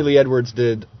Wow. Tommy Lee Edwards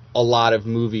did a lot of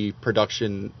movie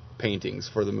production paintings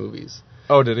for the movies.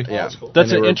 Oh, did he? Yeah, that's cool. That's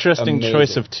And they an were interesting amazing.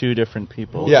 choice of two different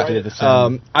people. Yeah, to do the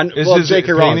same. Is well, his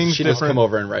J.K. Rowling, paintings she just different? come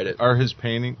over and write it. Are his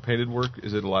painted work?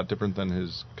 Is it a lot different than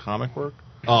his comic work?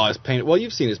 Oh, his painted. Well,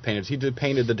 you've seen his paintings. He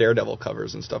painted the Daredevil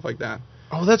covers and stuff like that.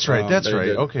 Oh, that's right. That's They right.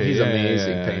 did- Okay, he's yeah,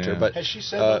 amazing yeah, painter. yeah. But Has she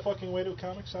said uh, no fucking way to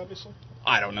comics, obviously?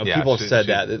 I don't know. Yeah, People have she- said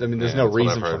she- that. I mean, there's yeah, no that's what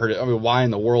reason I've for heard. her to. I mean, why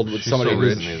in the world would She's somebody so who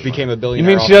rich. became a You billionaire?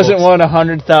 mean off she doesn't books- want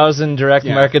 100,000 direct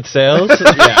Yeah. market sales?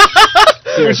 Yeah.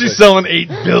 When she's selling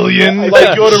 $8 billion. I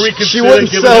think you ought to reconsider she wouldn't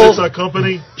giving sell- us our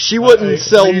company. She wouldn't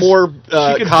sell please. more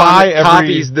could buy every-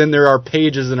 copies than there are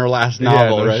pages in her last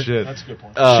novel, yeah, no right? shit. That's a good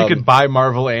point. She could buy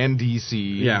Marvel and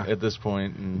DC Yeah. at this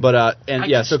point. And But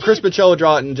so Chris Bachalo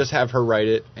draw it and just have her write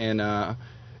it, and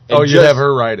Oh, you'd have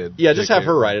her write it. Yeah, just have JK.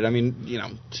 her write it. I mean,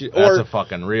 That's a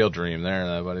fucking real dream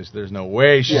there, buddy. There's no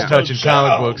way she's touching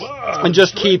comic books. and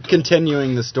just keep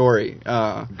continuing the story.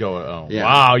 Yeah.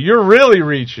 Wow, you're really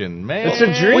reaching, man. It's a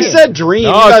dream. We said dream.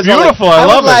 No, You it's guys were beautiful. Like, I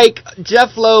love would it. like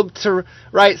Jeff Loeb to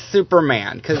write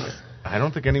Superman because I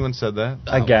don't think anyone said that.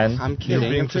 Again. I'm You're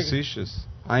kidding. being facetious.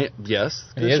 Yes,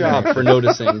 He good is job being- for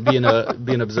noticing,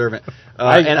 being observant.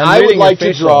 I'm and I would reading like your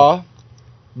to facial. draw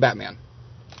Batman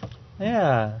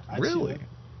Yeah. Really?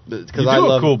 because You do I a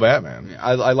love cool Batman.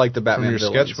 I like the From Batman your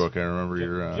villains. sketchbook, I remember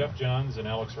your Jeff Johns and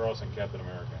Alex Ross and Captain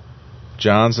America.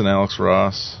 Johns and Alex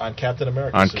Ross On Captain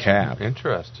America. on so- Cap.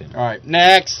 Interesting. All right,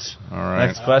 next. All right.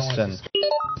 Next question.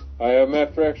 Hi, I'm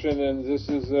Matt Fraction, and this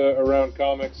is Around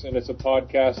Comics, and it's a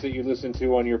podcast that you listen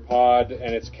to on your pod,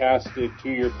 and it's casted to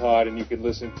your pod, and you can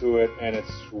listen to it, and it's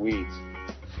sweet.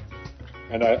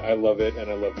 And I love it, and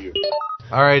I love you.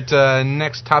 All right,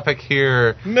 next topic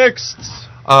here. Next.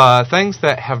 Things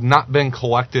that have not been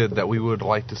collected that we would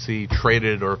like to see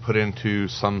traded or put into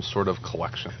some sort of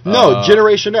collection. No,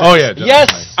 Generation X. oh, yeah, Generation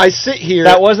Yes, X. I sit here.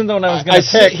 That wasn't the one I was going I to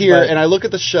pick. sit here but- and I look at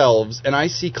the shelves and I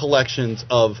see collections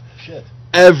of Shit.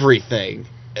 everything.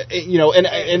 And shit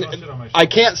on my I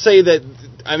can't say that.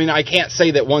 I mean, I can't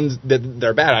say that ones that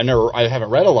they're bad. I haven't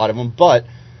read a lot of them, but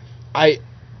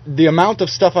the amount of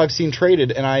stuff I've seen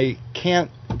traded, and I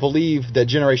can't believe that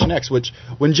Generation X, which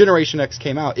when Generation X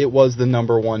came out, it was the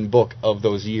 #1 book of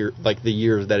those years, like the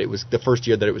years that it was the first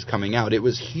year that it was coming out. It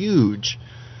was huge,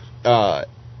 and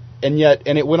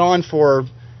it went on for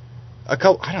a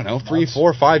couple, I don't know, 3,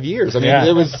 4, 5 years. I mean, yeah,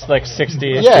 it was. like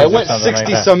 60 issues. Yeah, it or went something 60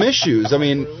 like that. some issues. I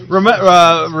mean,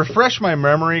 Refresh my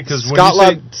memory, because when Scott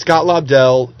you say... Scott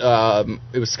Lobdell.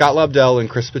 It was Scott Lobdell and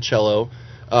Chris Pacello.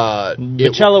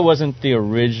 Pacello wasn't the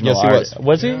original Yes, he artist. was.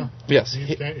 Was he? Yeah. Yes,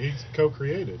 He's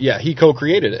co-created. yeah, he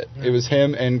co-created it. It was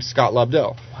him and Scott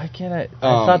Lobdell. Why can't I? Um,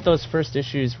 I thought those first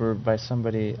issues were by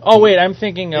somebody. Oh wait, I'm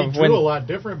thinking He of drew when. a lot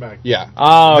different back then. Yeah.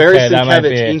 Oh, Very okay, that might be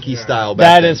Sienkiewicz, it. inky style. Back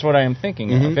That then. is what I'm thinking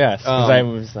Mhm. of. Yes, because I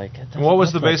was like, it doesn't What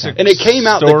was look the like basic- that. And it came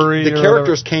out. Story The or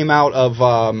characters came out of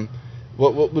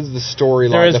what was the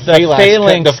storyline? There was the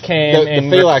Phalanx came and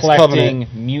were collecting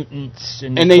mutants,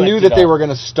 and they knew that they were going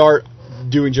going to start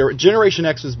doing Generation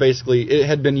X was basically, it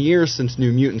had been years since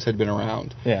New Mutants had been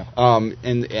around. Yeah.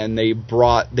 And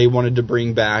they wanted to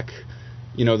bring back,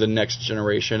 the next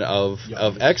generation of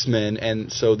X-Men,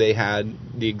 and so they had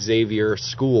the Xavier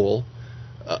School.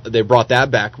 They brought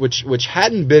that back, which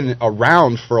hadn't been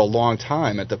around for a long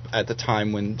time at the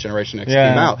time when Generation X Yeah,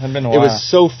 came out. had been a It while. was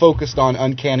so focused on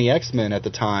Uncanny X-Men at the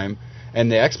time and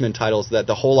the X-Men titles that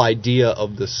the whole idea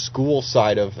of the school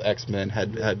side of X-Men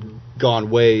had gone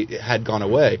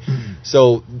away.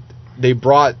 So they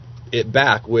brought it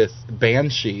back with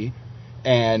Banshee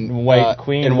and White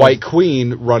Queen and was- White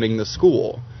Queen running the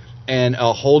school, and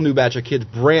a whole new batch of kids,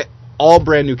 all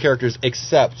brand new characters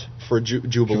except for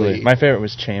Jubilee. My favorite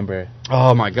was Chamber.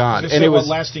 Oh my god! And And it was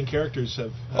lasting characters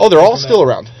have. oh, they're all from still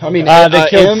that. around. I mean, They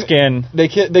killed M- Skin.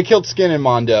 They killed Skin and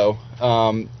Mondo.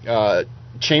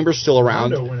 Chamber's still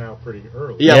around. Mondo went out pretty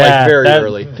early. Yeah, like very that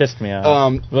early. Pissed me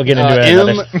off. We'll get into it M,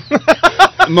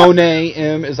 another. Monet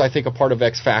M is I think a part of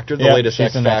X Factor, the Yeah, latest she's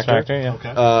X in X Factor. yeah.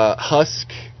 Okay.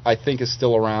 Husk I think is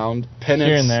still around. Penance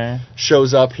Here and there.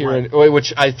 shows up here, Right.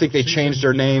 which I think they She's changed in-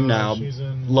 their name now. she's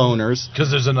in- Loners.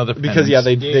 Because there's another Because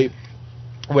Penance. they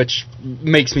which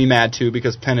makes me mad too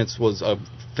because Penance was a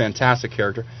fantastic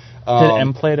character. Did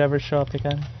M-Plate ever show up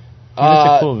again? He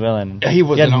was a cool villain. He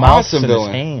was had an mouse awesome in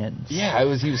villain. His hands.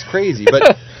 Yeah, he was crazy.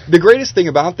 But the greatest thing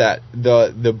about that,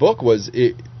 the book was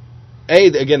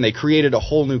again they created a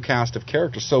whole new cast of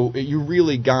characters. So you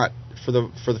really got for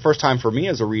the first time for me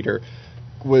as a reader,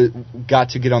 got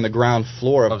to get on the ground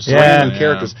floor of brand new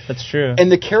characters. That's true.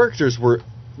 And the characters were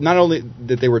not only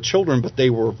that they were children, but they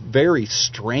were very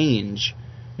strange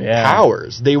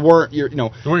powers. They weren't They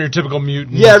weren't your typical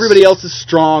mutants. Yeah, everybody else is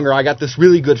strong, or I got this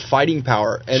really good fighting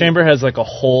power. And Chamber has like a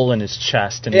hole in his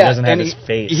chest, and he doesn't have his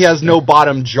face. He has no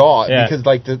bottom jaw Yeah. because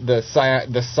like the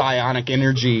psionic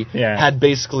energy Yeah. had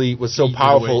basically was so Eaten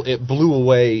powerful away. it blew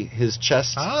away his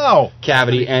chest Ow!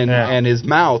 cavity and his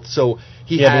mouth. So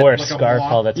He had to wear a like a scarf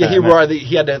block. all the time. yeah,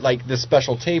 he had to, like this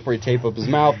special tape where he taped up his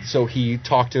mouth, so he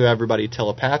talked to everybody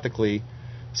telepathically,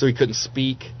 so he couldn't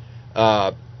speak.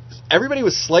 Everybody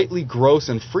was slightly gross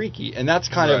and freaky, and that's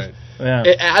kind of Yeah.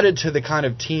 it added to the kind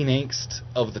of teen angst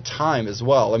of the time as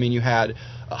well. I mean, you had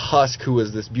a Husk who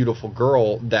was this beautiful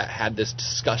girl that had this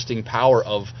disgusting power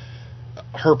of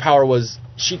her power was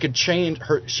she could change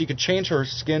her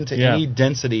skin to Yeah. any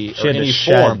density She or had to any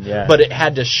shed, form, yeah. but it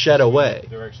had to shed away.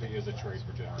 There actually is a trade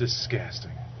for Generation.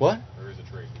 Disgusting. What? There is a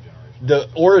trade for Generation. the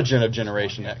origin of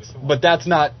Generation X. But that's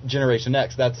not Generation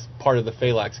X. That's part of the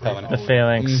Phalanx Covenant. The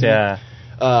Phalanx, yeah.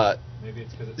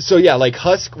 So yeah, like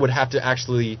Husk would have to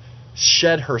actually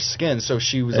shed her skin, so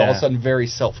she was all of a sudden very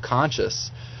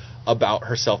self-conscious about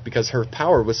herself because her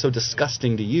power was so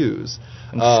disgusting to use.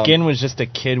 And Skin was just a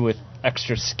kid with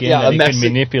extra skin yeah, that he could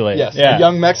manipulate. Yes, yeah. a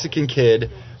young Mexican kid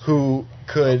who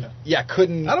couldn't.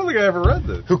 I don't think I ever read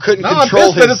this. Who couldn't No,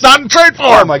 control I'm pissed that it's not in trade form.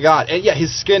 Oh my god! And yeah,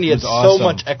 his skin. He had It was so awesome.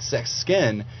 much excess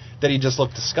skin that he just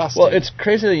looked disgusting. Well, it's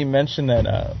crazy that you mentioned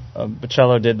that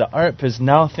Bocello did the art, because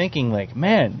now thinking like,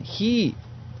 man, he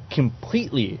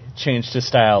completely changed his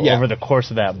style over the course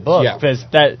of that book, because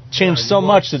that changed so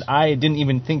much that I didn't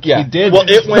even think he did. Well,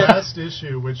 it went last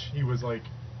issue, which he was like.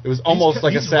 It was almost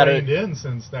like a Saturday. In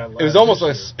since that last it was almost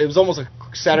issue. it was almost a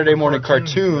Saturday morning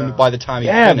cartoon by the time he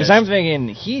yeah, finished. because I'm thinking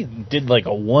he did like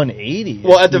a 180.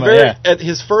 Well, at the at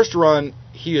his first run,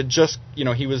 he had just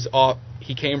he was off.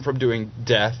 He came from doing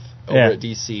Death over at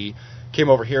DC, came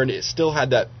over here, and it still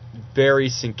had that very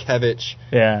Sienkiewicz.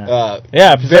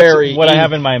 Very. What I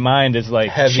have in my mind is like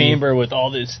heavy. Chamber with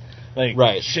all this. Like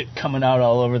shit coming out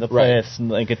all over the place, and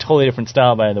like a totally different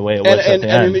style by the way it was at the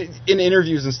end. In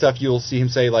interviews and stuff, you'll see him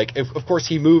say like, of course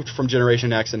he moved from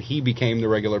Generation X and he became the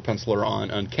regular penciler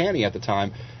on Uncanny at the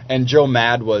time, and Joe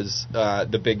Mad was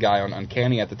the big guy on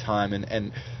Uncanny at the time,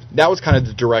 and that was kind of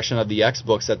the direction of the X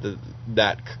books at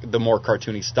the more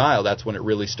cartoony style. That's when it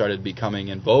really started becoming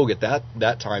in vogue at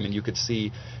that time, and you could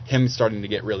see him starting to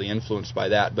get really influenced by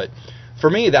that. But for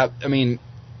me,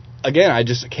 again, I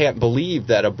just can't believe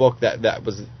that a book that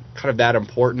was kind of that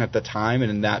important at the time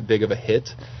and that big of a hit.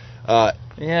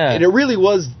 And it really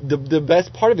was the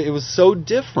best part of it. It was so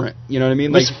different. You know what I mean?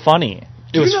 It was funny.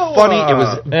 It was funny. It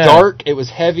was dark. It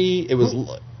was heavy. It was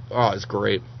it was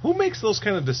great. Who makes those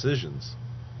kind of decisions?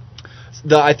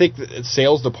 I think the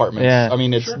sales departments. Yeah. I mean,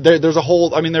 there's a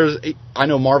whole. I mean, I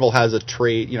know Marvel has a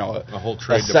trade. A whole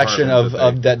trade section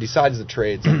of that decides the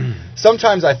trades.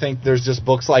 Sometimes I think there's just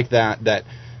books like that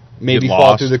maybe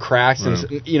fall through the cracks. And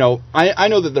I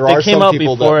know that there are some people that came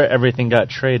out before everything got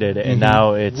traded, and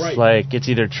now it's like it's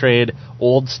either trade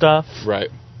old stuff,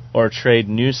 or trade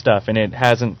new stuff, and it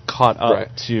hasn't caught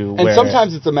up to. And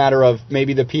sometimes it's a matter of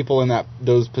maybe the people in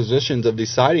those positions of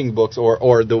deciding books,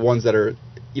 or the ones that are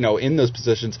in those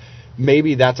positions.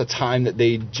 Maybe that's a time that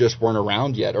they just weren't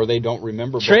around yet, or they don't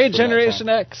remember. Trade Generation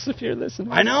X, if you're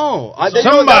listening. I know.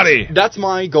 Somebody. That's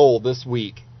my goal this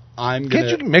week. Can't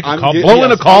you make a call? Blow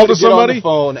in a call to somebody? Get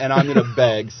on the phone, and I'm going to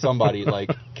beg somebody, like,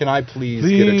 can I please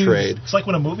get a trade? It's like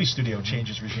when a movie studio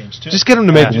changes regimes too. Just get them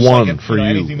to make one for you.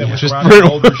 Anything that was around the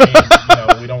old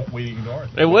regime, we ignore it.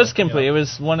 It was complete. It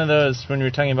was one of those when we were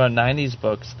talking about '90s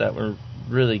books that were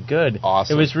really good.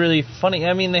 Awesome. It was really funny.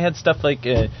 I mean, they had stuff like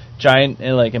giant,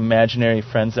 like imaginary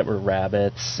friends that were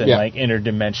rabbits, and like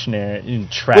interdimensional and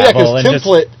travel. Well, because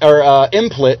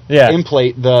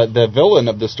Implate, the villain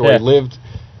of the story, lived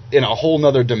in a whole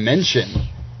nother dimension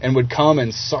and would come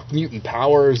and suck mutant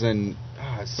powers, and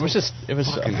it was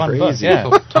a fun crazy.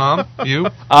 book. Yeah. Tom, you?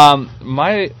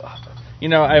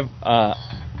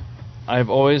 I've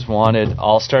always wanted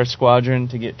All-Star Squadron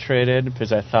to get traded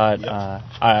because I thought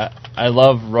I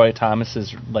love Roy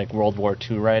Thomas's like World War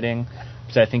II writing,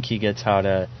 because I think he gets how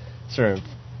to sort of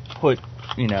put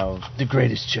the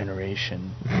greatest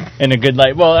generation in a good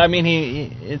light. Well, I mean,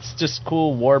 it's just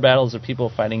cool war battles of people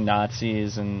fighting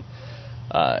Nazis, and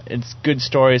it's good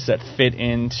stories that fit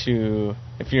into.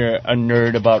 If you're a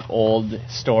nerd about old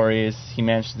stories, he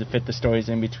manages to fit the stories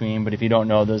in between. But if you don't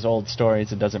know those old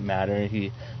stories, it doesn't matter.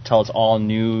 He tells all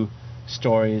new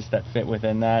stories that fit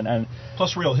within that, and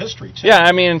plus real history too. Yeah,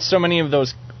 I mean, so many of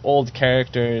those old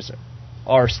characters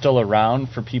are still around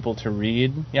for people to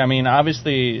read. Yeah, I mean,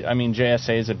 obviously,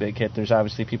 JSA is a big hit. There's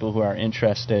obviously people who are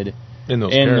interested in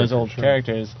those old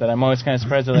characters that I'm always kind of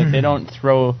surprised that like they don't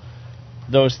throw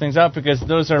those things out, because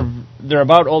they're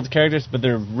about old characters, but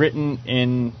they're written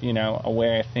in a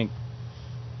way I think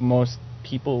most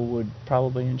people would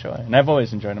probably enjoy. And I've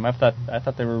always enjoyed them. I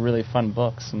thought they were really fun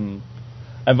books, and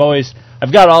I've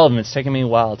got all of them. It's taken me a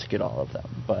while to get all of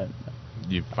them, but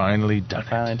you finally did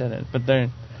it. But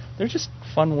they're just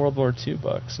fun World War II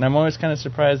books, and I'm always kind of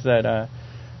surprised that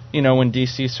when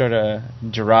DC sort of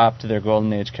dropped their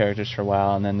Golden Age characters for a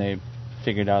while, and then they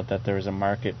figured out that there was a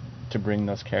market to bring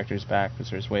those characters back because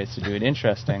there's ways to do it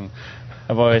interesting.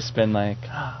 I've always been like,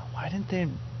 why didn't they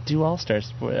do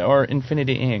All-Stars or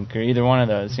Infinity Inc. or either one of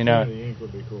those? Infinity Inc.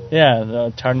 would be cool. Yeah,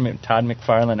 the Todd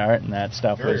McFarlane art and that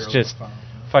stuff was just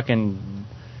fucking.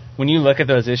 When you look at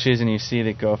those issues and you see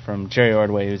that go from Jerry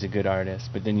Ordway, who's a good artist,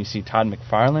 but then you see Todd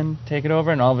McFarlane take it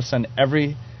over, and all of a sudden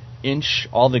every inch,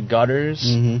 all the gutters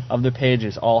Mhm. of the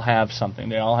pages all have something.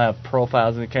 They all have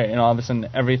profiles of the character, and all of a sudden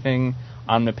everything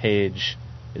on the page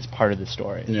is part of the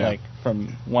story. Yeah. Like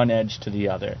from one edge to the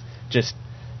other. Just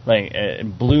like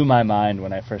it blew my mind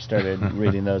when I first started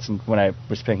reading those, and when I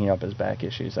was picking up his back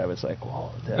issues, I was like,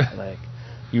 whoa, like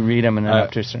you read them, and then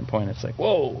up to a certain point, it's like,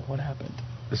 whoa, what happened?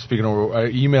 Speaking of,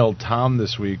 I emailed Tom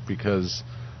this week because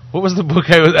what was the book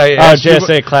I asked you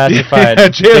JSA about? Classified.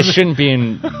 Yeah, They shouldn't be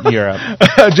in Europe.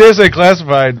 JSA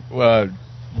Classified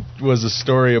was a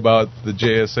story about the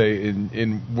JSA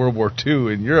in World War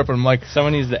II in Europe. And I'm like,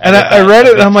 Someone needs to. and I read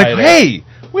it, and I'm like, title. hey,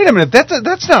 wait a minute,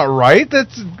 that's not right.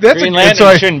 That's Green Lantern so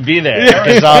I- shouldn't be there. Yeah.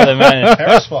 Is all the men.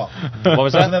 Paris Fall. What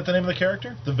was Wasn't that? that the name of the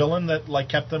character? The villain that like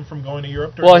kept them from going to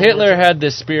Europe? during Well, World War Hitler II? had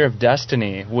the Spear of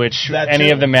Destiny, which That any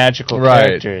too. of the magical Right.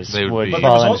 characters They would would be- But there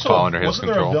was fall into. also fall under his wasn't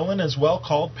there control. a villain as well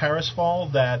called Paris Fall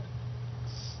that?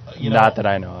 Not that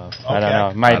I know of. I don't Okay. know.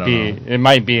 It might don't be. know. It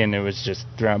might be, and it was just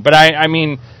drowned. But I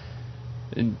mean,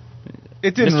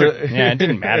 It didn't. Yeah, it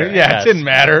didn't matter, I Yeah, guess. it didn't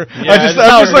matter. Yeah, I'm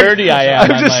how just like, nerdy I am.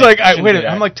 I'm I'm just like, like, shouldn't wait. do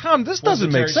that. I'm like, Tom, this Was doesn't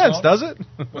it make Terry sense, Sloan? does it?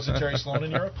 Was it Terry Sloan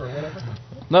in Europe or whatever?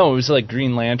 no, it was like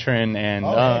Green Lantern and.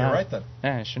 Oh, yeah, you're right then.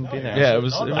 Yeah, I shouldn't be No, there. Yeah, it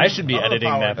was- I should be editing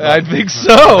that. I think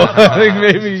so. I think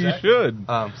maybe you Exactly. should.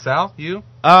 Sal, you?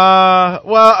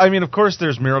 Well, I mean, of course,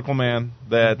 there's Miracle Man.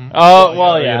 That Oh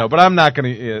well, yeah. you know, but I'm not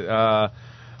gonna.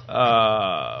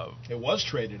 It was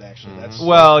traded actually. That's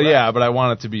Well, correct. yeah, but I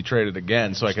want it to be traded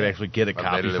again so I could actually get a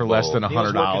copy Available. for less than He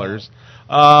was $100.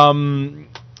 working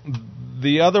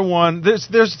The other one, there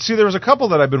was a couple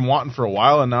that I've been wanting for a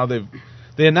while, and now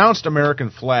they announced American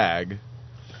Flag.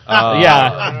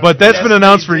 Yeah. But that's Yes, been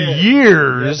announced they for did.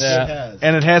 years, Yes, it has.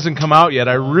 and it hasn't come out yet.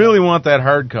 I really want that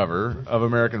hardcover of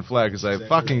American Flag because I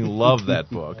fucking love that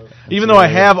book. Even though I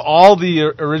have all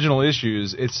the original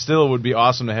issues, it still would be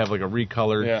awesome to have like a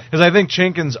recolored. Yeah. Because I think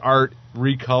Chinkin's art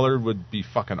recolored would be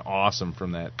fucking awesome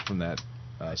from that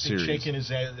series. Shaken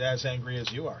is as angry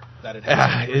as you are. That it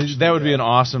Ah, has that would be an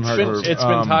awesome It's been, hardcover. it's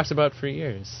been talked about for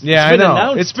years. Yeah, It's been I know.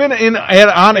 announced. It's been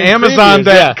on In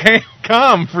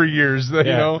Amazon.com for years. You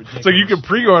Yeah. know, so you can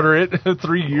pre-order it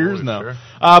 3 years now. sure.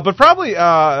 But probably,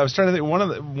 I was trying to think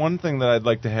one thing that I'd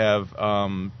like to have,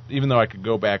 even though I could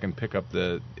go back and pick up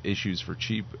the issues for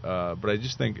cheap, but I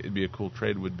just think it'd be a cool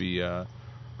trade. Would be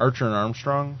Archer and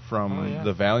Armstrong from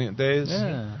the Valiant days.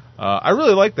 Yeah. I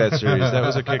really like that series. That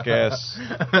was a kick-ass.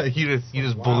 you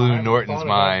just blew Norton's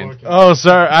mind. Oh,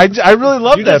 sorry. I really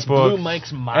love You that just book. blew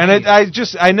Mike's mind. And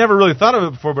I never really thought of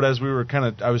it before, but as we were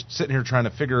I was sitting here trying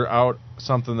to figure out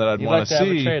something that I'd You'd want like to have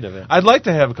a see. trade of it. I'd like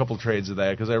to have a couple trades of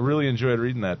that because I really enjoyed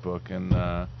reading that book, and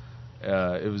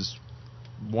it was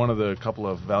one of the couple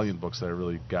of Valiant books that I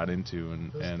really got into.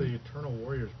 That's the Eternal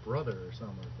Warrior's brother or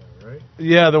something like that, right?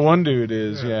 Yeah, the one dude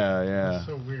is yeah. That's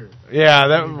so weird. Yeah,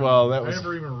 that I was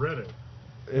never even read it.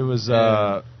 it was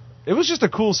it was just a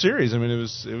cool series. I mean, it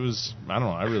was I don't know,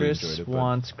 I really Chris enjoyed it. but-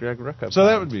 wants Greg Rucka. So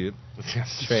that would be it.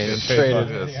 Traded.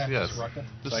 Yes, yes.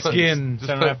 Just Skin. Just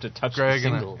So I don't put have to touch Greg the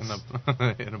in singles.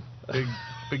 a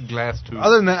big glass tube.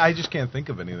 Other than that, I just can't think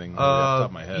of anything really off the top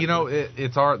of my head. You know,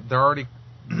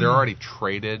 they're already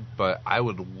traded, but I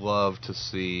would love to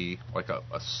see like a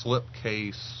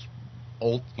slipcase.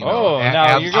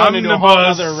 Now you're going into a whole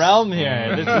other realm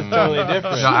here. This is totally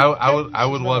different. No, I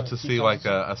would love to see like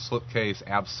a slipcase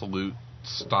absolute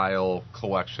style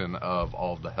collection of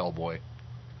all of the Hellboy.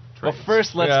 Well, trades.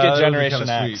 first let's Yeah, get that would be Generation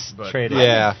kinda X sweet, but- traded.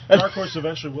 Yeah. Dark Horse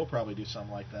eventually will probably do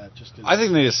something like that. Just 'cause I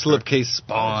think they need a slipcase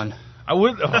Spawn. I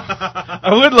would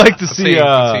like to see.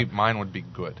 see, mine would be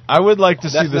good. I would like to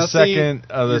see That's- the now see, second.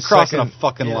 You're The crossing second. a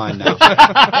fucking line now.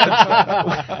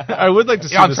 I would like to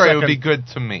see Yeah, I'm the sorry, second. it would be good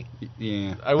to me.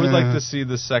 Yeah. I would like to see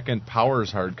the second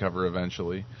Powers hardcover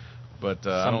eventually, but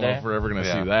I don't know Someday? if we're ever going to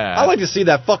Yeah. see that. I'd like to see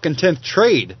that fucking 10th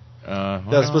trade Well,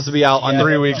 that was supposed to be out on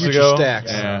 3 weeks future ago.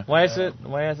 stacks. Yeah. Why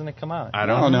hasn't it come out? I I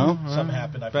don't know. something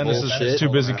happened. I Bendis forget. is too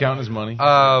busy counting his money.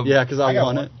 Yeah, because I got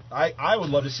want one. it. I would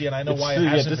love to see it. I know why it Yeah,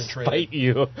 hasn't been despite traded.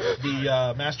 you.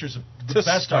 The Masters of the Despite-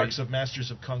 best arcs of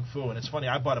Masters of Kung Fu, and it's funny.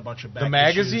 I bought a bunch of back The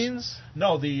magazines? issues.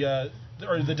 No, the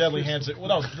Deadly Hands.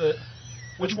 Well, no,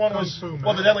 which one was? Kung Fu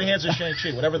Well, the Deadly Hands of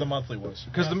Shang-Chi, whatever the monthly was.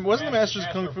 Because wasn't the Masters of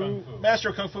Kung Fu? Master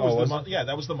of Kung Fu Oh, was was the it? month. Yeah,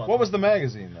 that was the month. What was the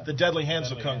magazine then? The Deadly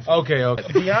Hands of Kung Fu? Okay.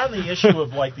 Beyond the issue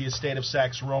of like the estate of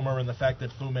Sax Romer and the fact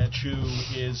that Fu Manchu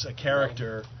is a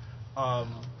character,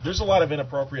 there's a lot of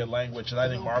inappropriate language that I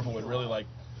think Marvel would really like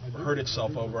hurt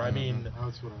itself over. I mean,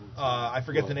 That's what I was I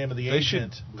forget the name of the They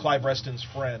agent, Clive Reston's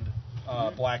friend,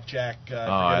 Black Jack. Oh,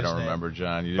 I don't remember,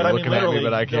 John. You're But I mean, looking at literally, me,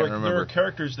 but I can't there remember. are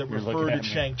characters that You're refer looking to at me.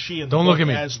 Shang-Chi in the Don't book look at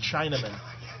me. as Chinamen.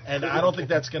 And I don't think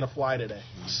that's going to fly today.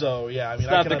 So, yeah, I mean, It's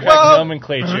I not can the understand- correct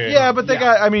nomenclature. Yeah, but they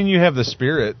got. I mean, you have the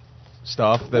spirit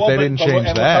stuff that they didn't change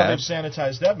and that. They've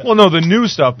sanitized Ebony. Well, no, the new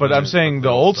stuff, but I'm saying the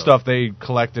old stuff they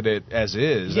collected it as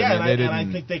is. Yeah, I mean, and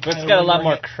I think they But kind it's of got a lot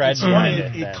more cred behind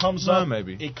it. It comes Well, up.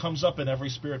 maybe. It comes up in every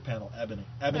Spirit panel. Ebony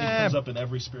comes up in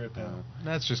every Spirit panel.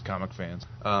 That's just comic fans.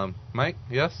 Mike,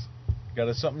 yes?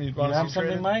 Got something you'd You want have to see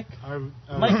something, traded? Mike?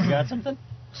 I Mike, you got something?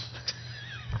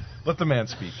 Let the man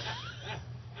speak.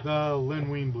 The Len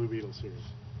Wein Blue Beetle series.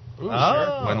 Ooh,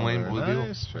 Oh, Wen Wayne very Blue Beetle.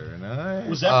 nice, very nice.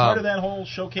 Was that part of that whole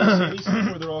showcase 80s thing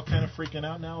where they're all kind of freaking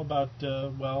out now about,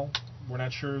 we're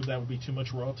not sure that would be too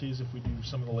much royalties if we do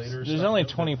some of the later There's stuff? only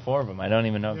 24 of them. I don't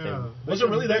even know if Yeah. they... Was it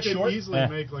really that they short? could easily Yeah.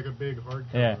 make like a big hardcover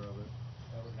Yeah. of it.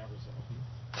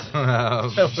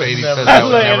 Beatty never- says that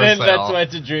would and never then sell. that's why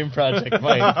it's a dream project,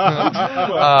 Mike.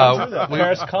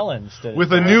 Paris Collins did it.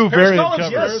 With a new Paris variant Collins,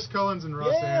 cover. yes. Paris Cullins and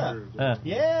Ross Yeah. Andrew.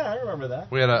 Yeah, I remember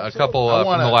that. We had a couple I from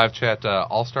wanna- the live chat,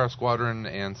 All-Star Squadron,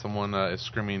 and someone is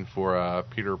screaming for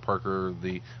Peter Porker,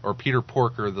 the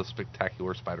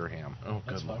Spectacular Spider-Ham. Oh,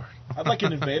 That's good fine. lord. I'd like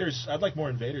an Invaders. I'd like more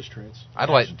Invaders trades. I'd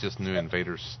like just new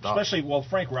Invaders stuff. Especially,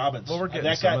 Frank Robbins. Well, we're getting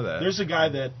that some guy, of that. There's a guy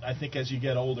that I think as you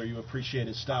get older, you appreciate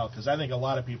his style. Because I think a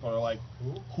lot of people are like,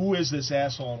 who is this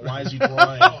asshole and why is he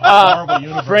drawing Marvel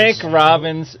Universe? Frank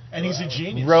Robbins And he's a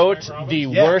genius. wrote Frank the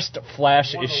Robbins? Yeah. worst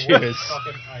Flash issues.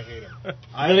 I hate him.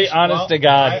 Really honest to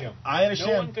God. I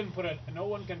understand. No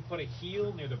one can put a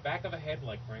heel near the back of a head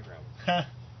like Frank Robbins.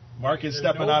 Mark is There's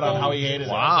stepping no out on how bones he hated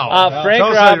it. Wow. Frank Tell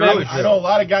us how you Robbins. really I know a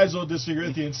lot of guys will disagree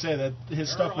with you and say that his There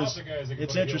stuff are is lots of guys that can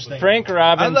it's put a heel interesting. Frank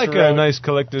Robbins I'd like a wrote, nice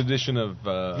collected edition of...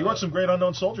 He wrote some great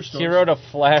Unknown Soldier stories. he wrote a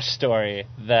Flash story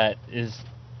that is...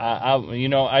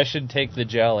 I should take the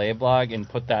JLA blog and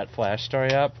put that Flash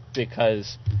story up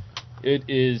because it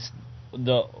is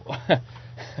the...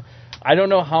 I don't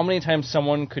know how many times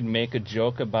someone could make a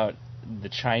joke about the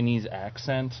Chinese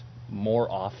accent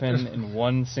more often in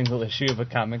one single issue of a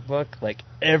comic book. Like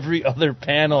every other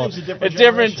panel, It's a different a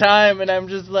different generation. time, and I'm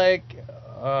just like,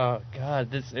 oh god,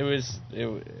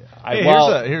 Hey,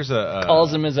 well, here's a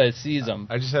calls them as I sees them.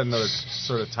 I just had another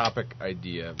sort of topic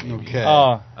idea. Maybe. Okay.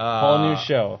 Oh, whole new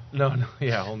show. No,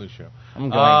 yeah, whole new show. I'm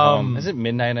going home. Is it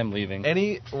midnight? I'm leaving.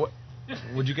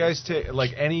 Would you guys take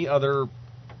like any other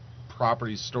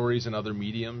properties, stories, and other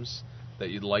mediums that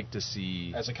you'd like to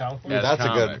see as a comic book. as That's a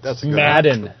comics? good. That's a good.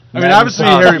 Madden. I mean, obviously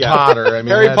Harry Potter. I mean,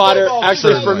 Harry that's- Potter. Oh,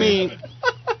 Actually, certainly.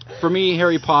 for me,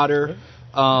 Harry Potter,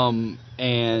 and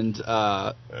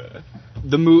all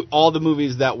the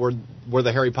movies that were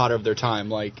the Harry Potter of their time,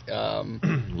 like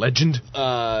Legend.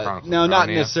 Chronicles no, of not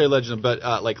Narnia. necessarily Legend,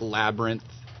 but like Labyrinth,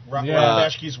 Ryan Yeah.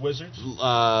 Bashki's Wizards.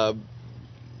 The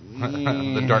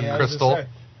Dark Yeah, I was Crystal. gonna say.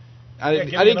 I give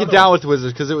me didn't get another down one. with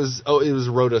Wizards because it was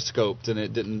rotoscoped and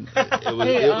it didn't.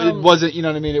 It wasn't. You know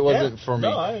what I mean? It wasn't for me.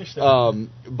 No, I understand.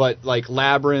 But like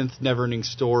Labyrinth, Neverending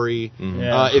Story.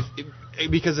 Yeah.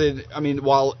 Because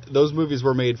while those movies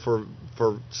were made for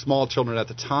small children at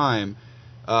the time,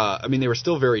 they were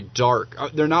still very dark.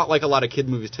 They're not like a lot of kid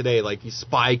movies today, like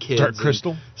Spy Kids, Dark and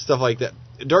Crystal? stuff like that.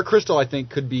 Dark Crystal, I think,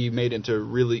 could be made into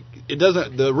really. It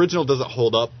doesn't. The original doesn't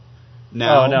hold up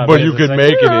now. Oh, no. But you it's could like-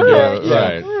 make it into a Yeah.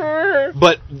 right.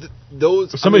 But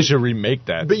those. Somebody should remake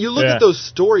that. But you look Yeah. at those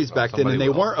stories back then, somebody and they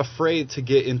will. weren't afraid to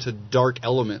get into dark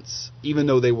elements, even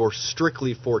though they were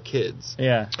strictly for kids.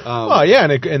 Yeah. Oh yeah,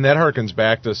 and that harkens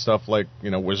back to stuff like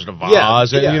Wizard of Oz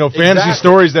Yeah, and yeah, fantasy exactly.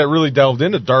 stories that really delved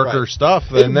into darker Right. stuff,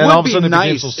 It and then would all of a be sudden it became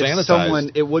nice so if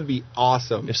sanitized. it would be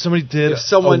awesome If somebody did if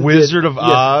someone a Wizard did- of yes,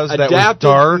 Oz that was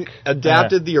dark,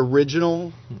 adapted the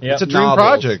original. Yep. it's a dream novels.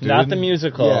 project. Not dude. the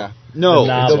musical. Yeah, no, The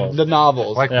novels. the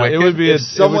novels. Like Yeah. Wicked. It would be if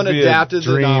someone it would be adapted a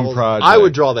dream the novels, project. I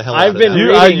would draw the hell I've out been of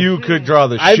that. reading- You could draw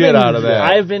the shit out of that.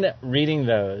 I've been reading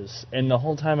those, and the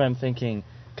whole time I'm thinking,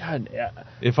 God.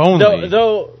 If only.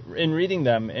 Though in reading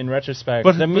them in retrospect,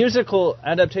 the musical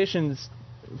adaptations,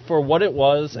 for what it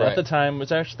was Right. at the time,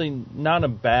 was actually not a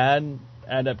bad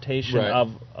adaptation Right.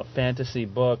 of a fantasy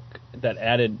book that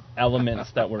added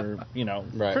elements that were,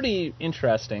 Right. pretty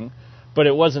interesting. But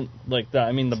it wasn't like the.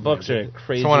 I mean, the books are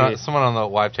crazy. Someone on the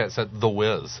live chat said The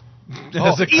Wiz.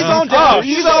 He's on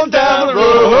down the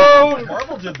road.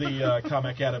 Marvel did the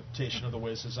comic adaptation of The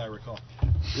Wiz, as I recall.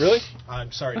 Really?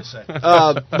 I'm sorry to say.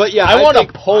 But yeah, I want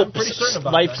think a Pope's pretty certain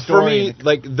about life that. story. for me,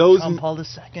 like those. John Paul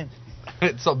II.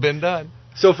 It's been done.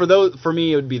 So for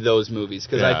me, it would be those movies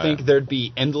because I think there'd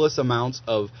be endless amounts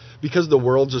of because the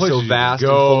worlds are so Places you vast could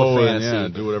and full go of and,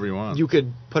 fantasy. do whatever you want. You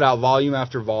could put out volume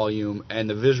after volume, and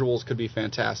the visuals could be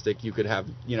fantastic. You could have,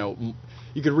 you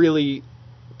could really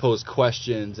pose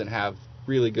questions and have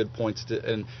really good points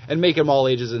and make them all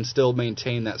ages and still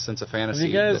maintain that sense of fantasy. Have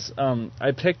you guys?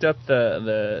 I picked up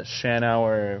the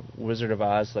Shanauer Wizard of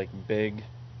Oz big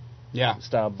Yeah.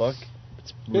 style book.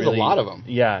 It's There's a lot of them.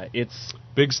 Yeah, it's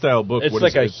Big style book. it's what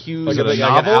like is a it? huge Is it a like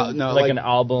novel? like an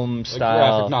album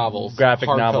style graphic novels. graphic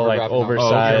Hardcover novel, like graphic novels.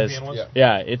 oversized. European ones?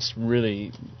 Yeah, it's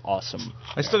really awesome.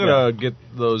 I still gotta get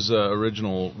those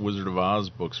original Wizard of Oz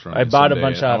books from. I you bought a someday.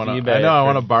 bunch I off wanna- eBay I know. I for-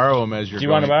 want to borrow them as you're. Do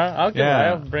you want to going. buy?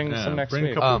 I'll bring some next bring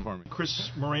week. a couple for me. Chris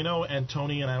Moreno and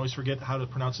Tony, and I always forget how to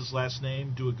pronounce his last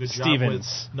name, do a good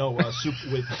Stevens. job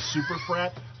with Super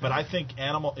Frat. But I think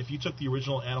if you took the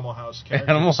original Animal House characters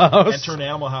Animal House? and turned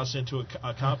Animal House into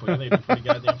a comic book, they'd be pretty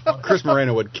goddamn funny. Chris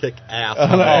Moreno would kick ass.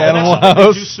 On Oh, Animal and that's why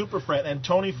House. they do Super Frat. And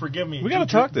Tony, forgive me. We gotta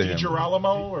talk to him.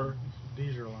 DiGirolamo or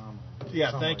DiGirolamo. yeah,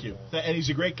 Something thank like you. that. And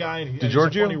he's a great guy, and he's a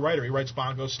DiGiorgio? funny writer. He writes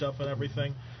bongo stuff and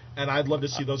everything. And I'd love to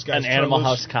see those guys. An turn Animal loose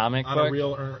House comic on book? a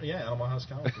real, Animal House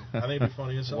comic book. I think it'd be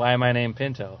funny as hell. Why am I named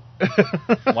Pinto?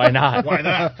 Why not? Why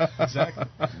not? Exactly.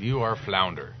 You are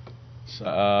Flounder. So.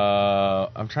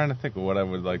 I'm trying to think of what I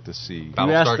would like to see.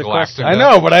 Battlestar the Galactica. question. I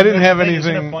know, but I didn't have Isn't it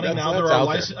anything. funny now that's there are out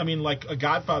license? there. I mean, like a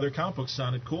Godfather comic book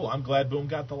sounded cool. I'm glad Boom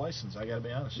got the license. I got to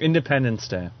be honest. Independence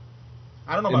Day.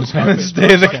 I don't know about Independence Scarface,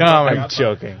 Day, but the I'm talking comic. about I'm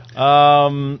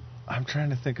Godfather. joking. I'm trying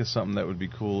to think of something that would be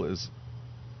cool. Is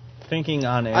Thinking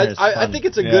on air is I fun. think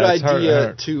it's a Yeah, good it's hard- idea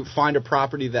hard. to find a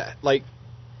property that like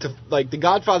The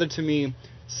Godfather to me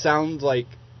sounds like.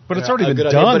 But it's a already been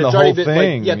good done, idea, but the it's already whole been,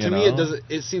 thing, Like, yeah, you to me know? it doesn't.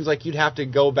 It seems like you'd have to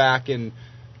go back and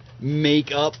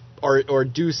make up or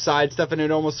do side stuff, and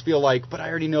it almost feel like, but I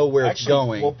already know where it's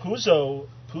going. Well,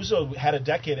 Puzo had a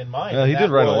decade in mind. Well, he and did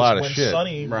that write a was lot of when shit.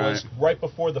 Sonny Right. was right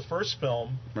before the first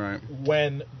film, Right.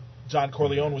 when Don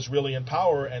Corleone was really in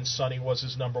power, and Sonny was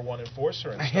his number one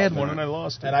enforcer. And I stuff. had one and I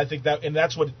lost it. And I think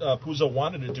that's what Puzo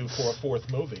wanted to do for a fourth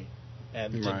movie,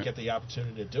 and didn't Right. get the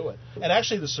opportunity to do it. And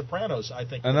actually, The Sopranos, I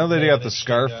think. I know they made got an the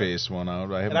interesting, Scarface one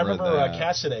out. I haven't And I read remember that.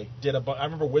 Cassidy did I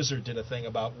remember Wizard did a thing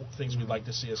about things we'd like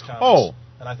to see as comics. Oh.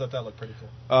 And I thought that looked pretty cool.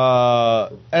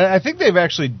 And I think they've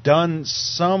actually done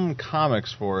some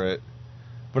comics for it,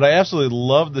 but I absolutely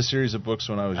loved the series of books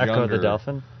when I was Echo younger. the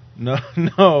Dolphin?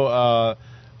 No.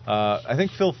 I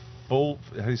think Phil how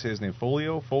do you say his name?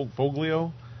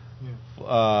 Foglio.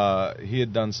 He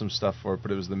had done some stuff for it,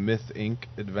 but it was the Myth Inc.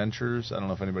 Adventures. I don't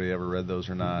know if anybody ever read those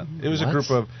or not. It was a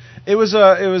group of. It was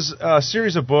a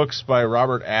series of books by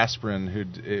Robert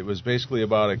Asprin. It was basically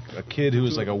about a kid who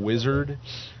was like a wizard,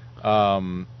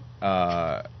 and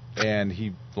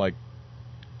he like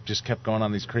just kept going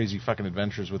on these crazy fucking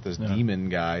adventures with this demon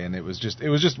guy, and it was just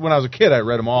when I was a kid I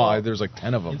read them all. There was like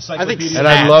 10 of them. I think And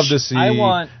I'd love to see. I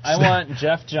want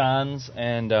Jeff Johns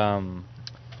and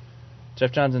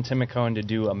Tim McCohen to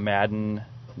do a Madden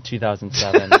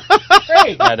 2007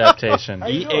 adaptation.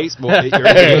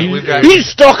 We've got He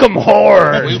stuck him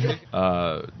hard.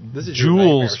 this is your Jules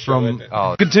nightmare show, from isn't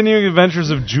it? Continuing Adventures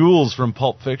of Jules from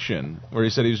Pulp Fiction, where he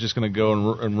said he was just going to go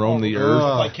and roam the earth.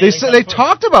 Like They King said Kong they Fu-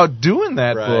 talked about doing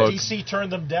that Right. book. DC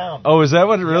turned them down. Oh, is that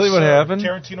what what Yes, sir. happened?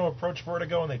 Tarantino approached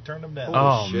Vertigo and they turned him down.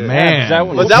 Oh shit. man,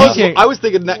 But that was I was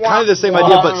thinking that kind of the same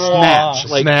idea, but Snatch,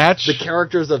 like Snatch? the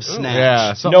characters of Snatch.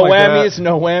 yeah, something No like whammies, that.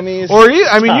 no whammies. Or you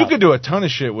Stop. could do a ton of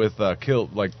shit with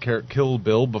Kill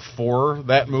Bill before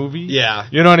that movie. Yeah.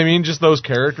 You know what I mean? Just those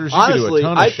characters. You could do Honestly, a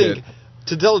ton of I shit. think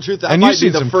to tell the truth, that And might you've be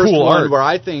seen the some first cool one art. where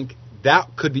I think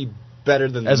that could be better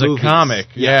than as the a movies. comic,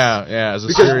 Yes. yeah, as a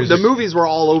Because series. the movies were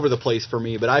all over the place for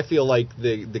me, but I feel like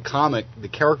the comic, the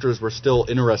characters were still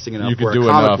interesting enough You could where do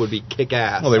a comic enough. would be kick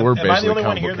ass. Well, they were Am I basically the only one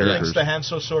comic here book that thinks characters.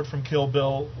 the Hanso sword from Kill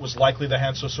Bill was likely the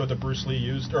Hanso sword that Bruce Lee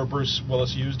used, or Bruce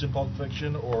Willis used in Pulp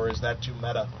Fiction, or is that too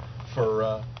meta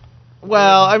for?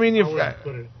 Well, I mean, I you've wouldn't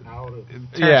put it out of.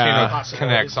 yeah. Tarantino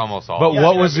connects almost all. But Yeah,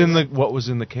 what yeah, was yeah.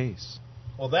 in the case?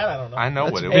 Well, that I don't know. I know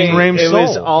what it Bing was. Rame's it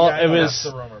was soul. all. Yeah, I It know was that's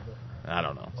the rumor, but I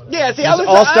don't know. Yeah, see, It I was was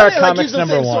All-Star I like Comics use the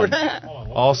number same one. sword.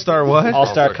 All Star what? All Star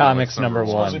All-Star Comics Comics number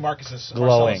supposedly one, Marcus's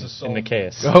glowing Marcellus' in the soul.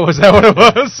 case. Oh, was that what it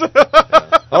was?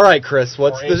 All right, Chris,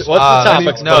 what's Or the Ace.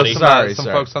 topic, No, buddy? sorry, some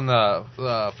sorry. folks on the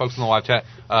live chat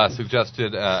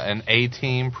suggested an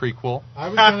A-Team prequel, I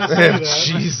was going to say that.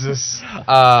 Jesus.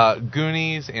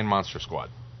 Goonies, and Monster Squad.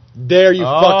 There you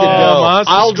fucking go.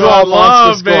 Monster I'll Squad draw love,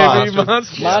 Monster Squad. baby. Monster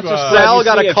Monster Squad. Squad. Sal You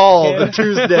got see a a call kid. the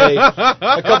Tuesday,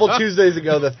 a couple Tuesdays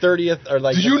ago, the 30th, or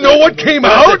like. Do you know what came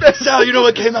out? Sal, you know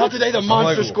what came out today? The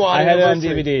Monster Squad. I had it on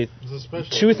anniversary. DVD. It was a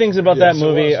special. Two things about Yes, that it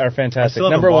movie was. are I fantastic.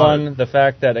 still haven't Number bought one, the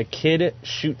fact that a kid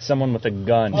shoots someone with a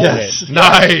gun. Yes. in it.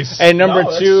 Nice. And number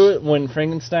No, two, when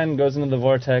Frankenstein goes into the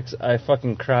vortex, I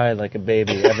fucking cry like a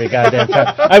baby every goddamn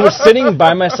time. I was sitting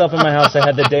by myself in my house. I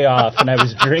had the day off, and I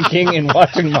was drinking and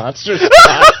watching Monster Squad.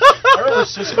 I remember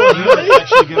Cisco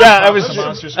actually giving Yeah, I props was- to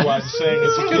Monster Squad and saying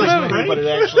it's a kids Right? movie, but it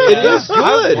actually It is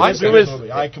good. It is a It good was-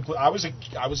 movie.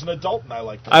 I was an adult and I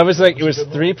liked it. I was like, it was a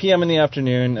good 3 movie. p.m. in the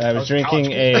afternoon. I was was a college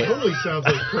drinking It a. totally sounds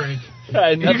like Crank. I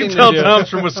had You nothing can to tell do. Tom's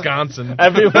from Wisconsin.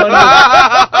 All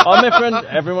my friends,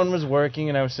 everyone was working,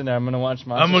 and I was sitting there. I'm gonna watch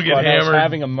Monster I'm gonna get Squad, and I was hammered.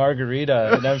 having a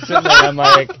margarita, and I'm sitting there. I'm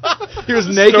like, He was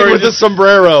naked Story with a just-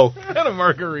 sombrero. And a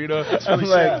margarita. I'm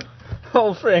like,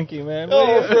 oh Frankie, man.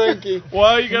 Oh, Frankie.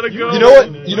 Why you gotta go? You know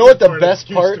what? You know what the best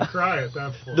Excuse part? to cry at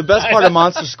that point. The best part of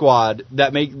Monster Squad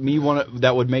that would make me want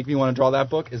to draw that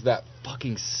book is that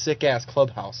fucking sick ass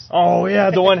clubhouse. Oh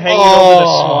yeah, the one hanging Oh. over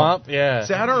the swamp. Yeah.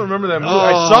 See, I don't remember that movie.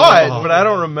 I saw it, but I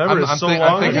don't remember. I'm It's so think-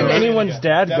 I'm long Where thinking did ago. anyone's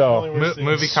dad Definitely go? worth seeing.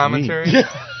 movie commentary.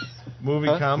 Movie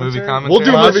Huh? commentary. Movie commentary. We'll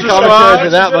do Monster movie Squad? commentary for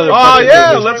that Oh motherfucker.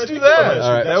 yeah, movie. let's do that.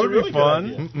 All right. That would That's a really be good fun.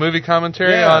 idea. Movie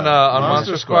commentary Yeah. on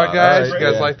Monster Squad, Squad. guys. All right. You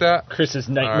guys Yeah. like that? Chris's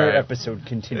nightmare All right. episode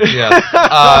continues. Yeah.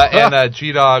 And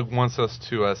G-Dog wants us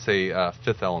to say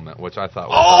Fifth Element, which I thought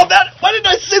was Oh, why didn't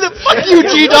I say that? Fuck you,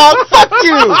 G-Dog. Fuck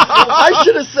you. I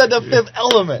should have said the Fifth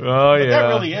Element. Oh But yeah. that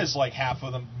really is like half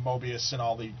of the Mobius and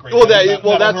all the great. Well, that it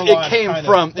underlying came kind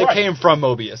from of, right.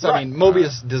 Mobius. I Right. mean,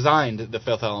 Mobius designed the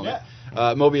Fifth Element.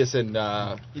 Mobius and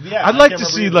Yeah, I'd I like can't to remember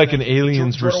see either like name. an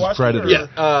Aliens Jordan versus Washington Predator.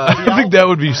 or- I think that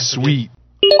would be sweet.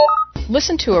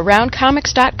 Listen to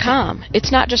AroundComics.com.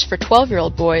 It's not just for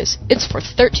 12-year-old boys, it's for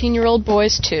 13-year-old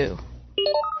boys, too.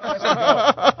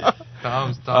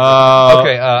 Tom's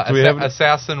Okay, okay, do we have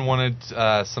Assassin wanted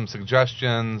some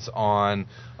suggestions on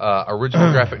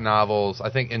original graphic novels, I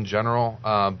think in general,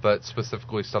 but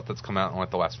specifically stuff that's come out in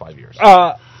like the last 5 years.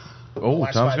 Oh,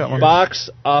 Last Tom's 5 got one. years. Box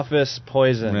Office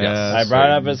Poison. Yes. I brought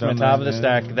it up as my Done top of that, the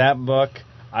yeah. stack. That book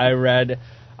I read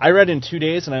in 2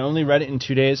 days, and I only read it in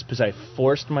 2 days because I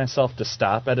forced myself to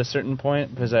stop at a certain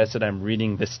point because I said I'm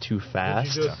reading this too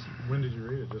fast. When did you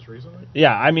read it? Just recently?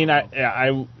 Yeah, I mean, I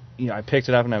picked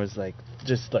it up and I was like,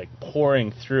 just like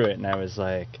pouring through it, and I was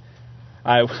like,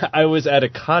 I was at a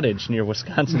cottage near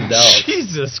Wisconsin Dells.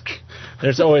 Jesus.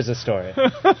 There's always a story,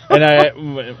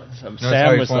 and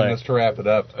Sam was like, us to wrap it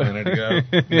up a minute ago.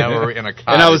 Now we're in a cottage.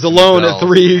 and I was alone at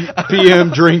 3 p.m.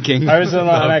 drinking. I was alone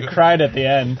and I cried at the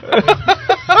end.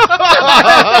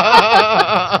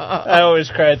 I always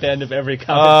cry at the end of every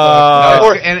comic book.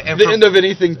 or and the for- end of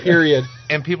anything, period.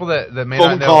 And people that may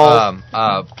Phone not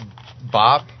know,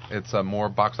 Bop, it's more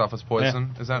Box Office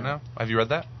Poison, is that now? Have you read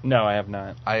that? No, I have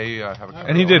not. I haven't.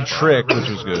 And he did Trick, which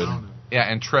was good. Yeah,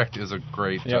 and Tricked is a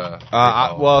great. Yep. great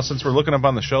novel. Well, since we're looking up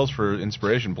on the shelves for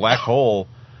inspiration, Black Hole.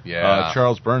 yeah,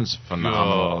 Charles Burns,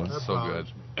 phenomenal. Oh, so good.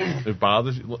 It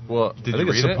bothers you. Well, Did I you think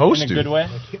it's read it? supposed In a to. good way.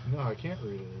 I can't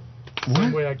read it.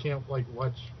 Same way I can't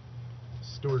watch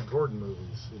Stuart Gordon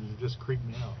movies, and you just creep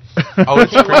me out. Oh,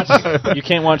 it's creepy. You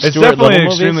can't watch It's Stuart definitely Little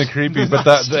extremely movies? creepy, but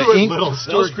the Stuart ink, Little, Those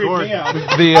Stuart creep Gordon. me out. the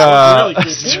Really creep me out.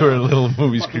 Stuart Little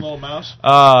movies Fucking creep. little mouse.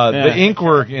 Yeah. The ink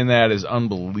work in that is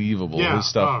unbelievable. Yeah. His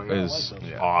stuff Oh, yeah. is I like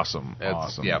those. awesome. It's,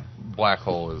 awesome. Yeah, Black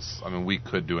Hole is. I mean, we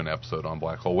could do an episode on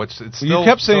Black Hole, which it's Well, still. you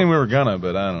kept saying still- we were gonna,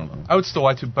 but I don't know. I would still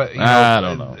like to, but you know, I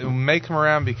don't know. It may come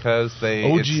around because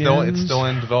it's OGNs? still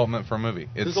in development for a movie.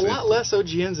 There's a lot less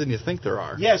OGNs than you think there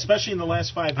are. Yeah, especially in the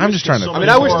last 5 years. I'm just trying to- So I mean,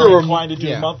 many I wish more there were- inclined to do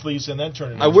yeah. monthlies and then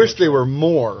turn it. I into wish a- they were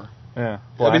more. Yeah.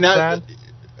 I mean, Black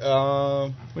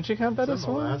Would you count that as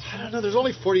Some one? last- I don't know. There's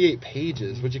only 48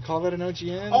 pages. Would you call that an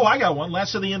OGN? Oh, I got one.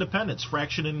 Last of the Independents,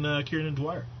 Fraction and Kieran and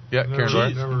Dwyer. Yeah, Never, Karen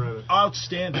Barnes. never read it.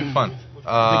 Outstanding. Fun.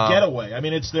 The Getaway. I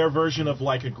mean, it's their version of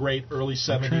like a great early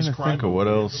I'm trying '70s to crime. think of what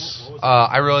else.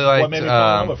 I really What liked made me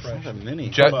fall in love with Not Fraction? that many.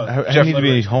 I need to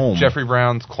be home. Jeffrey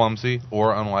Brown's Clumsy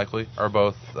or Unlikely are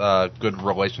both good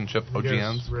relationship You guys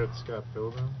OGNs. read Scott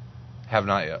Pilgrim? Have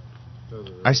not yet. Those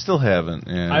are I still haven't.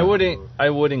 Yeah. I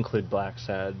would include Black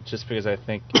Sad just because I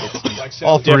think it's Like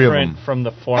All three of different them. from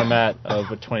the format of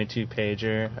a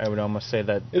 22-pager. I would almost say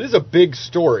that. It is a big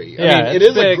story. I Yeah, mean, it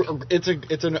it's is big.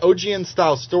 it's an OGN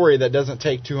style story that doesn't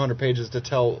take 200 pages to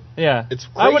tell. Yeah, It's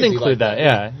I would crazy include like that.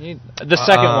 Yeah, the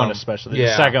second one especially.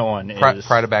 yeah. The second one is.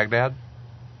 Pride of Baghdad.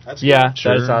 That's Yeah, good.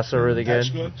 Sure. that's also really good. That's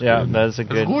good. Yeah, that is a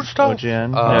good, good stuff.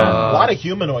 OGN. A yeah. lot of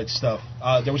humanoid stuff.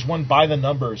 There was one by the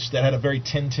numbers that had a very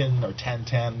Tintin or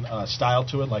Tan style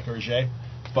to it, like Hergé.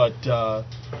 But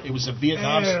it was a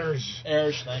Vietnam. Ersh.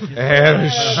 Thank you.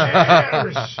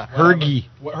 Hergy.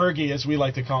 Hergy, as we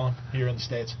like to call him here in the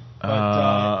States. But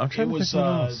I'm trying it to was think what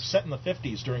else. set in the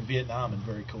 50s during Vietnam and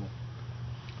very cool.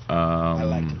 I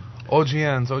liked it.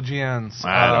 OGNs.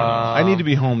 I don't know. I need to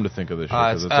be home to think of this shit.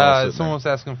 'cause it's all sitting Someone there.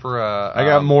 was asking for I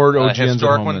got more OGNs at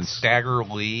historic home one. than- Stagger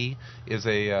Lee is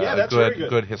a Yeah, that's very good.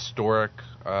 good historic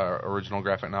original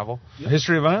graphic novel.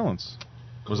 History of Violence.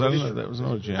 Was that was an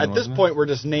OGN? At this wasn't it? point, we're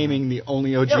just naming the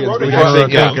only OGNs Roto we Grinders- can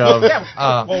think think of. of.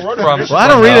 Well, I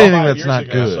don't read anything 5 that's years not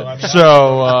ago, good. so,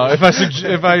 I mean, So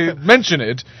if I mention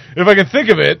it, if I can think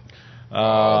of it,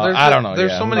 I don't know.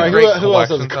 There's yeah. so many All right, great who else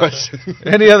has a collections out there.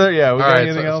 question? Any other? Yeah. We All got right,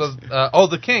 anything else?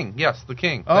 the King. Yes, the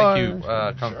King. Oh, Thank you,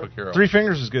 Comic Book Hero. Three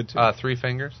Fingers is good too. Three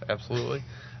Fingers, absolutely.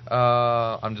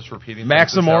 I'm just repeating.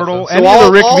 Max things that Immortal. Sal Any So of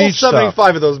the Rick all Veitch stuff.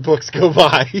 75 of those books go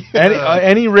by.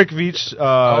 Any Rick Veitch.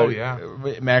 Oh, yeah.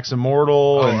 Max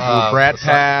Immortal and said. Brat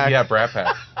Pack. Yeah, Brat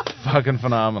Pack. Fucking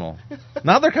phenomenal.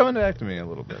 Now they're coming back to me a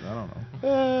little bit. I don't know.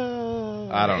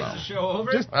 I don't know. Show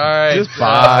over. Just, All right. just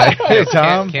bye. Hey,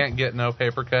 Tom. Can't get no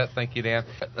paper cut. Thank you, Dan.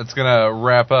 That's gonna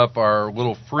wrap up our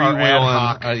little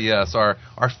freewheeling. Yes, our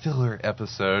filler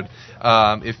episode. If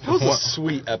That was a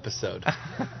sweet episode.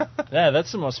 Yeah,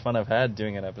 that's the most fun I've had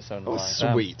doing an episode in a long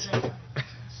time. Sweet.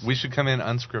 we should come in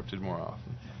unscripted more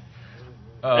often.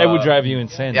 It would drive you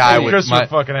insane. Yeah, I would. Chris would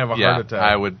fucking have a yeah, heart attack.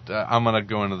 I would. I'm gonna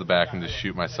go into the back and just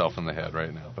shoot myself in the head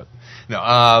right now. But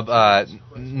no.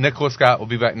 Nicholas Scott will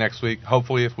be back next week.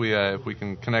 Hopefully, if we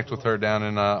can connect with her down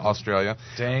in Australia.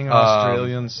 Dang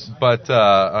Australians. But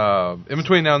in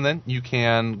between now and then, you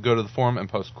can go to the forum and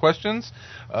post questions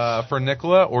for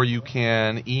Nicola, or you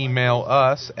can email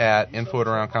us at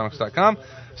info@aroundcomics.com,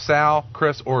 Sal,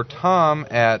 Chris, or Tom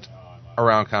at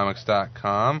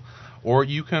aroundcomics.com. Or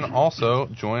you can also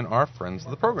join our friends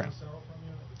of the program.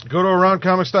 Go to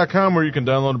AroundComics.com where you can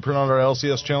download and print out our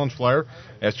LCS Challenge flyer.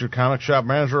 Ask your comic shop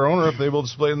manager or owner if they will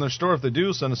display it in their store. If they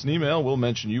do, send us an email. We'll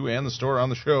mention you and the store on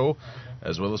the show,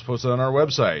 as well as post it on our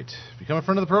website. Become a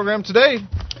friend of the program today.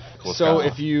 So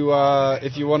if you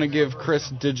want to give Chris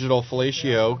digital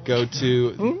fellatio, go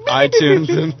to iTunes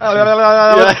and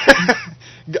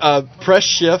press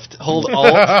Shift, hold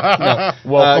Alt. No.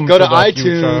 Welcome Go to to the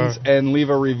iTunes future. and leave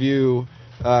a review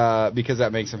because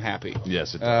that makes him happy.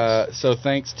 Yes, it does. So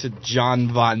thanks to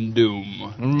John Von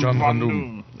Doom. John Van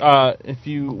Doom. If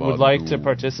you would like to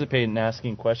participate in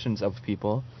asking questions of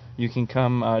people, you can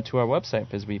come to our website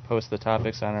because we post the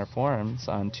topics on our forums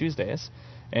on Tuesdays.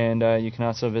 And you can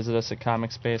also visit us at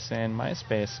ComicSpace and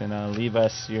MySpace and leave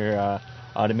us your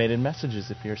automated messages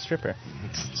if you're a stripper.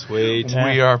 Sweet.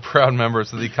 We are proud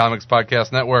members of the Comics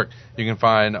Podcast Network. You can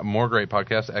find more great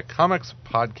podcasts at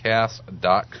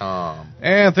comicspodcast.com.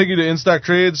 And thank you to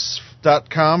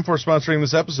InStockTrades.com for sponsoring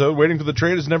this episode. Waiting for the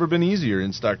trade has never been easier.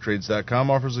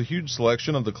 InStockTrades.com offers a huge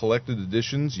selection of the collected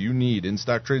editions you need.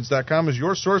 InStockTrades.com is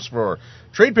your source for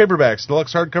trade paperbacks,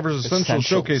 deluxe hardcovers, essentials,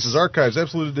 showcases, archives,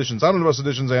 absolute editions, omnibus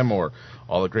editions, and more.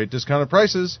 All at great discounted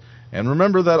prices. And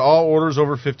remember that all orders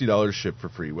over $50 ship for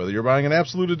free. Whether you're buying an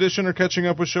absolute edition or catching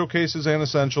up with showcases and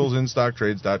essentials,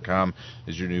 InStockTrades.com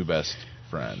is your new best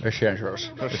friend. Essentials.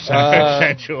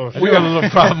 We got a little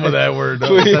problem with that word,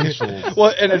 essentials.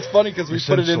 Well, and it's funny because we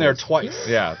put it in there twice.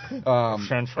 Yeah. I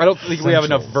don't think we have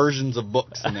enough versions of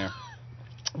books in there.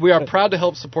 We are proud to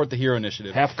help support the Hero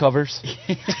Initiative. Half covers.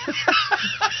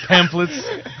 Pamphlets.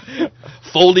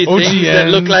 Foldy things that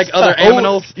look like other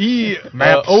aminals.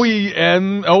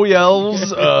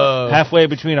 OELs. Halfway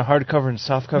between a hardcover and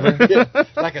softcover.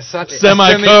 Like a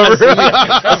Semi-cover. a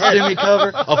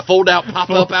semi-cover. A fold-out,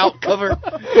 pop-up out cover.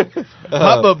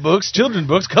 Pop-up books, children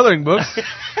books, coloring books.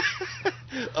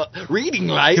 Reading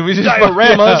light. Can we just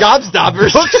dioramas.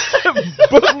 Gobstoppers.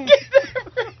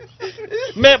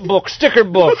 Map books, sticker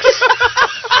books.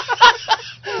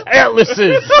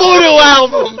 Atlases. Photo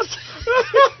albums.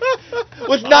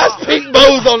 With nice pink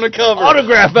bows on the cover.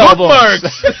 Autograph albums.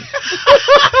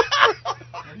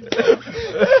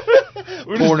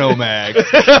 Porno mag.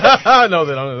 No,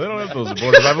 they don't have those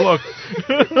borders. Have a look.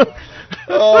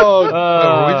 Oh,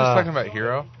 were we just talking about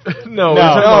Hero? No,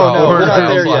 we're not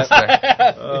there yet.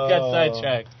 We got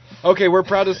sidetracked. Okay, we're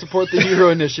proud to support the Hero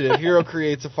Initiative. Hero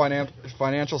creates a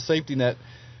financial safety net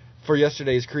for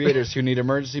yesterday's creators who need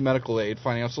emergency medical aid,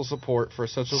 financial support for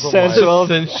essentials of life.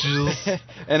 Essentials.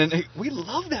 And we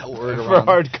love that word For around.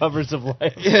 hardcovers of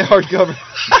life. Yeah, hardcover.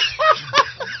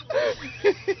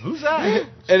 Who's that?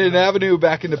 And an avenue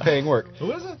back into paying work.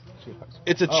 Who is it?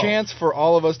 It's a chance for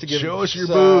all of us to give Show us your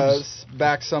boobs.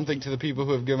 back something to the people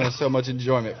who have given us so much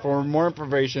enjoyment. For more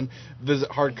information, visit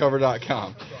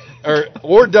hardcover.com or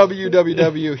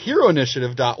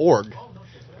www.heroinitiative.org.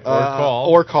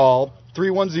 Or call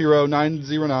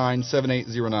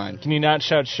 310-909-7809. Can you not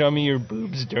shout, "Show me your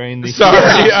boobs" during the...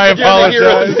 Sorry, I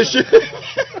apologize.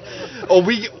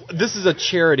 This is a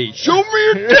charity. Show me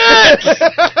your dick!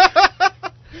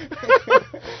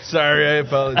 Sorry, I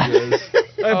apologize.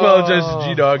 I apologize to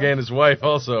G-Dog and his wife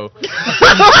also.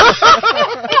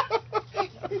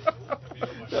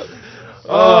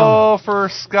 For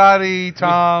Scotty,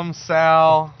 Tom,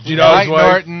 Sal, G-Dog's Mike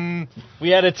wife. Norton, We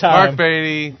had a time. Mark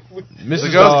Beatty, the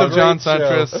Mrs. ghost Dog. of John Great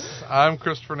show. Suntress. I'm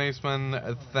Christopher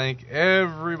Naisman. Thank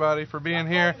everybody for being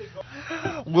here.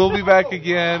 We'll be back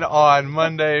again on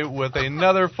Monday with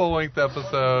another full-length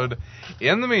episode.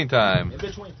 In the meantime,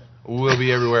 we'll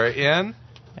be everywhere in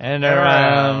And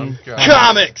around.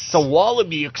 Comics! It's a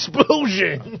Wallaby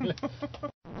explosion.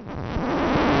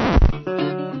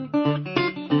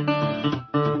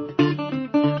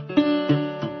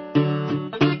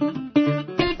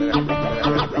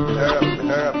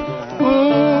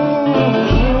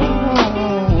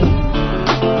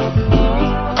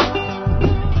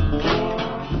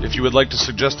 If you would like to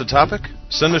suggest a topic,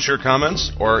 send us your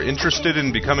comments, or are interested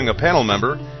in becoming a panel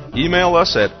member, email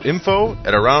us at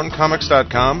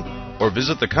info@aroundcomics.com or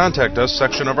visit the Contact Us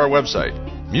section of our website.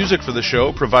 Music for the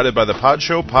show provided by the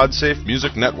Podshow Podsafe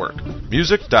Music Network.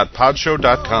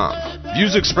 Music.podshow.com.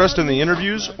 Views expressed in the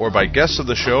interviews or by guests of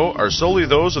the show are solely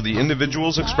those of the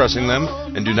individuals expressing them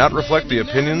and do not reflect the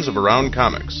opinions of Around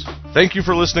Comics. Thank you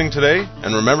for listening today,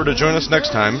 and remember to join us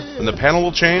next time, and the panel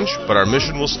will change, but our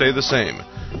mission will stay the same.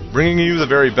 Bringing you the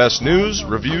very best news,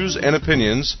 reviews, and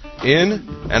opinions in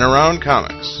and around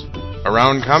comics.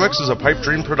 Around Comics is a Pipe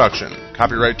Dream production.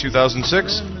 Copyright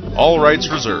 2006, all rights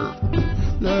reserved.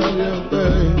 Love you,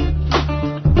 baby.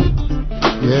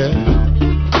 Yeah.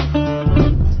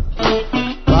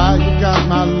 Why you got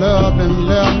my love and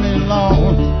left me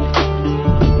alone?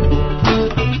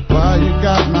 Why you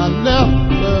got my love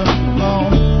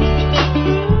alone?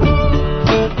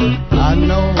 I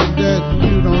know that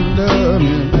you don't love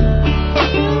me.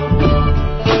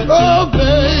 Oh,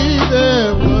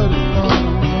 baby, what is going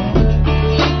on?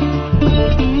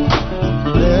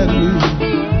 Let me.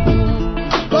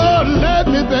 Oh, let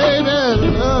me, baby,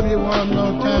 love you one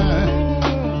more time.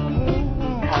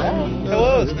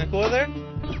 Hello, is Nicola there?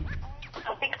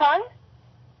 Because?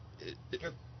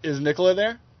 Is Nicola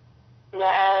there?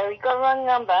 No, you got the wrong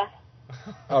number.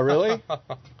 Oh, really?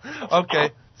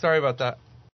 Okay, sorry about that.